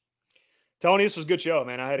 Tony, this was a good show,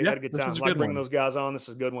 man. I had a good this time. was a I like good bringing one. those guys on. This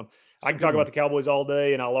is a good one. It's a I can good talk one. about the Cowboys all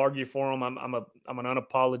day, and I'll argue for them. I'm an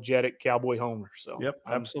unapologetic Cowboy homer. So Yep,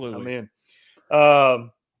 absolutely. I'm in.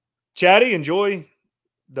 Chatty, enjoy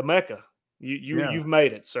the Mecca. You've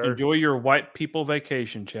made it, sir. Enjoy your white people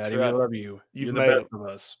vacation, Chatty. That's right. We love you. You've You're the made best it. of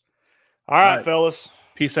us. All right, fellas.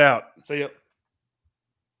 Peace out. See ya.